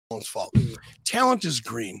talent's fault. Talent is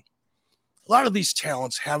green. A lot of these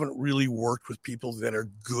talents haven't really worked with people that are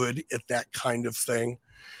good at that kind of thing.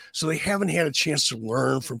 So they haven't had a chance to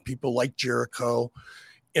learn from people like Jericho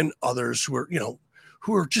and others who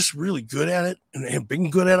are just really good at it and have been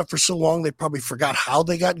good at it for so long they probably forgot how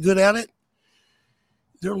they got good at it.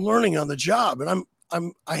 They're learning on the job,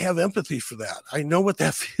 and I have empathy for that. I know what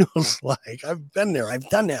that feels like. I've been there. I've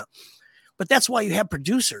done that. But that's why you have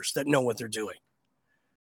producers that know what they're doing.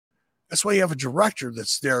 That's why you have a director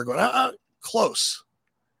that's there going, close.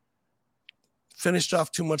 Finished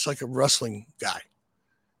off too much like a wrestling guy.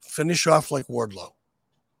 Finish off like Wardlow.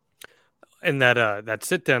 And that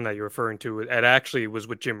sit down that you're referring to, it actually was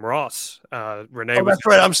with Jim Ross. Renee. Oh, that's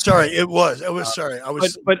right. I'm sorry. It was. Sorry.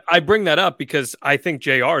 But I bring that up because I think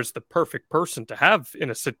JR is the perfect person to have in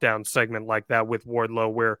a sit down segment like that with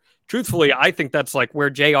Wardlow, where truthfully, I think that's like where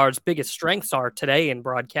JR's biggest strengths are today in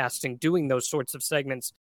broadcasting, doing those sorts of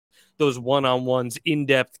segments, those one-on-ones,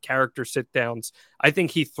 in-depth character sit-downs. I think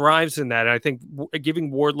he thrives in that. And I think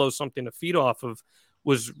giving Wardlow something to feed off of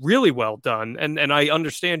was really well done. And I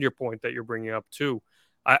understand your point that you're bringing up too.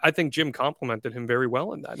 I think Jim complimented him very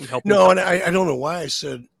well in that and helped. No, and I don't know why I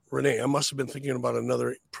said Renee. I must have been thinking about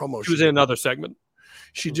another promo. She was in another segment.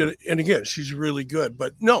 She did it. And again, she's really good.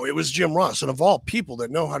 But no, it was Jim Ross. And of all people that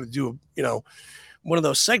know how to do, one of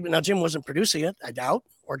those segments. Now, Jim wasn't producing it, I doubt,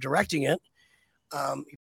 or directing it.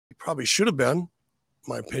 He probably should have been,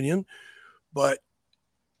 my opinion. But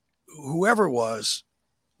whoever it was,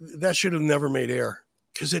 that should have never made air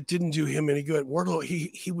because it didn't do him any good. Wardlow,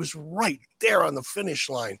 he was right there on the finish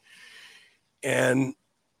line. And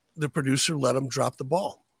the producer let him drop the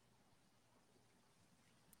ball.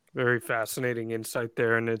 Very fascinating insight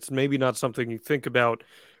there. And it's maybe not something you think about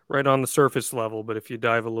right on the surface level, but if you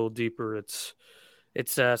dive a little deeper, it's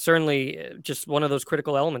certainly just one of those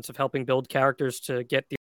critical elements of helping build characters to get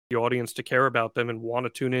the audience to care about them and want to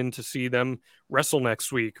tune in to see them wrestle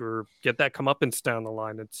next week or get that comeuppance down the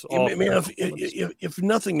line. It's all. If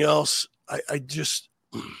nothing else, I just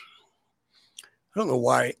I don't know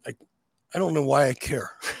why I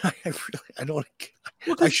care. I don't.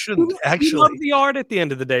 I shouldn't actually. You love the art at the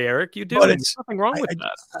end of the day, Eric. You do. But there's nothing wrong with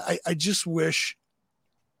that. I just wish.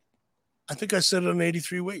 I think I said it in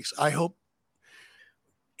 83 weeks. I hope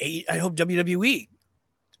WWE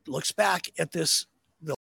looks back at this.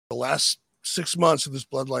 The last 6 months of this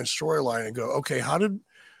Bloodline storyline and go, okay, how did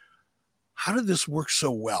this work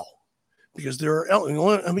so well? Because there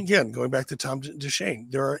are, again, going back to Tom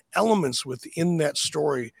DeShane, there are elements within that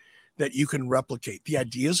story that you can replicate. The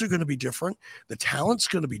ideas are going to be different. The talent's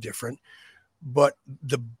going to be different, but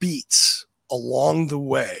the beats along the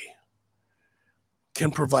way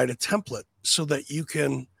can provide a template so that you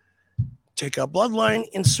can take out Bloodline,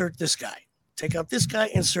 insert this guy, take out this guy,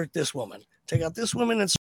 insert this woman, take out this woman,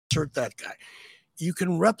 insert that guy. you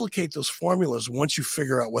can replicate those formulas once you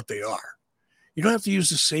figure out what they are. You don't have to use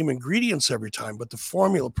the same ingredients every time, but the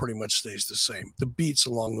formula pretty much stays the same. The beats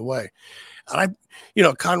along the way. And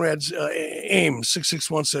Conrad's AIM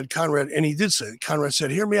 661 said, Conrad, and he did say, Conrad said,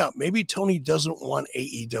 hear me out. Maybe Tony doesn't want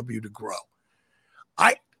AEW to grow.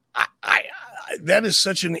 That is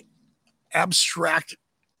such an abstract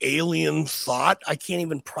alien thought. I can't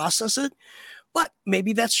even process it, but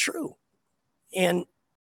maybe that's true. And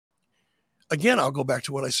again, I'll go back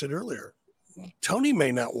to what I said earlier. Tony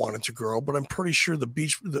may not want it to grow, but I'm pretty sure the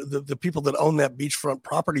people that own that beachfront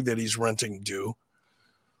property that he's renting do,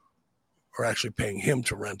 or actually paying him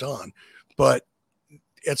to rent on. But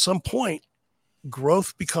at some point,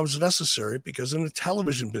 growth becomes necessary because in the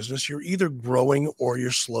television business, you're either growing or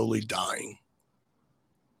you're slowly dying.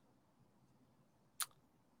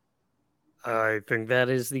 I think that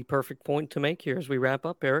is the perfect point to make here as we wrap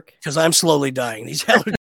up, Eric. Because I'm slowly dying. These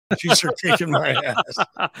allergies are kicking my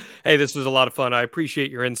ass. Hey, this was a lot of fun. I appreciate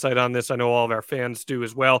your insight on this. I know all of our fans do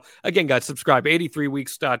as well. Again, guys, subscribe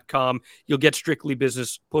 83weeks.com. You'll get Strictly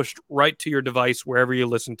Business pushed right to your device wherever you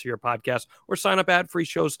listen to your podcast, or sign up at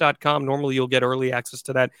adfreeshows.com. Normally, you'll get early access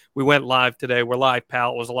to that. We went live today. We're live,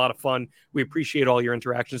 pal. It was a lot of fun. We appreciate all your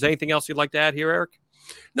interactions. Anything else you'd like to add here, Eric?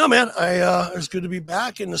 No, man. It's good to be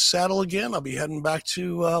back in the saddle again. I'll be heading back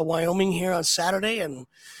to Wyoming here on Saturday and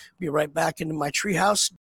be right back into my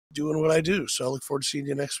treehouse doing what I do. So I look forward to seeing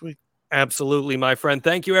you next week. Absolutely, my friend.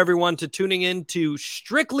 Thank you, everyone, to tuning in to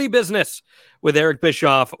Strictly Business with Eric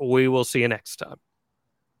Bischoff. We will see you next time.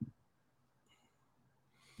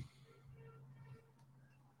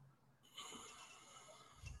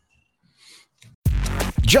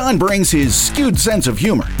 John brings his skewed sense of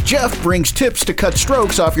humor. Jeff brings tips to cut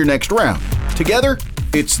strokes off your next round. Together,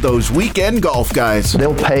 it's those weekend golf guys.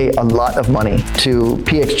 They'll pay a lot of money to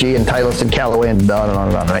PXG and Titleist and Callaway and on and on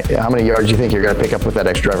and on, right? How many yards do you think you're going to pick up with that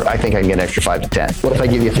extra driver? I think I can get an extra 5 to 10. What if I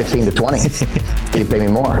give you 15 to 20? You pay me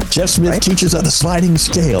more. Jeff Smith teaches on a sliding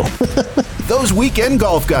scale. Those Weekend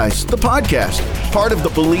Golf Guys, the podcast, part of the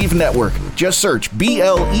Believe Network. Just search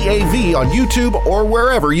BLEAV on YouTube or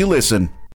wherever you listen.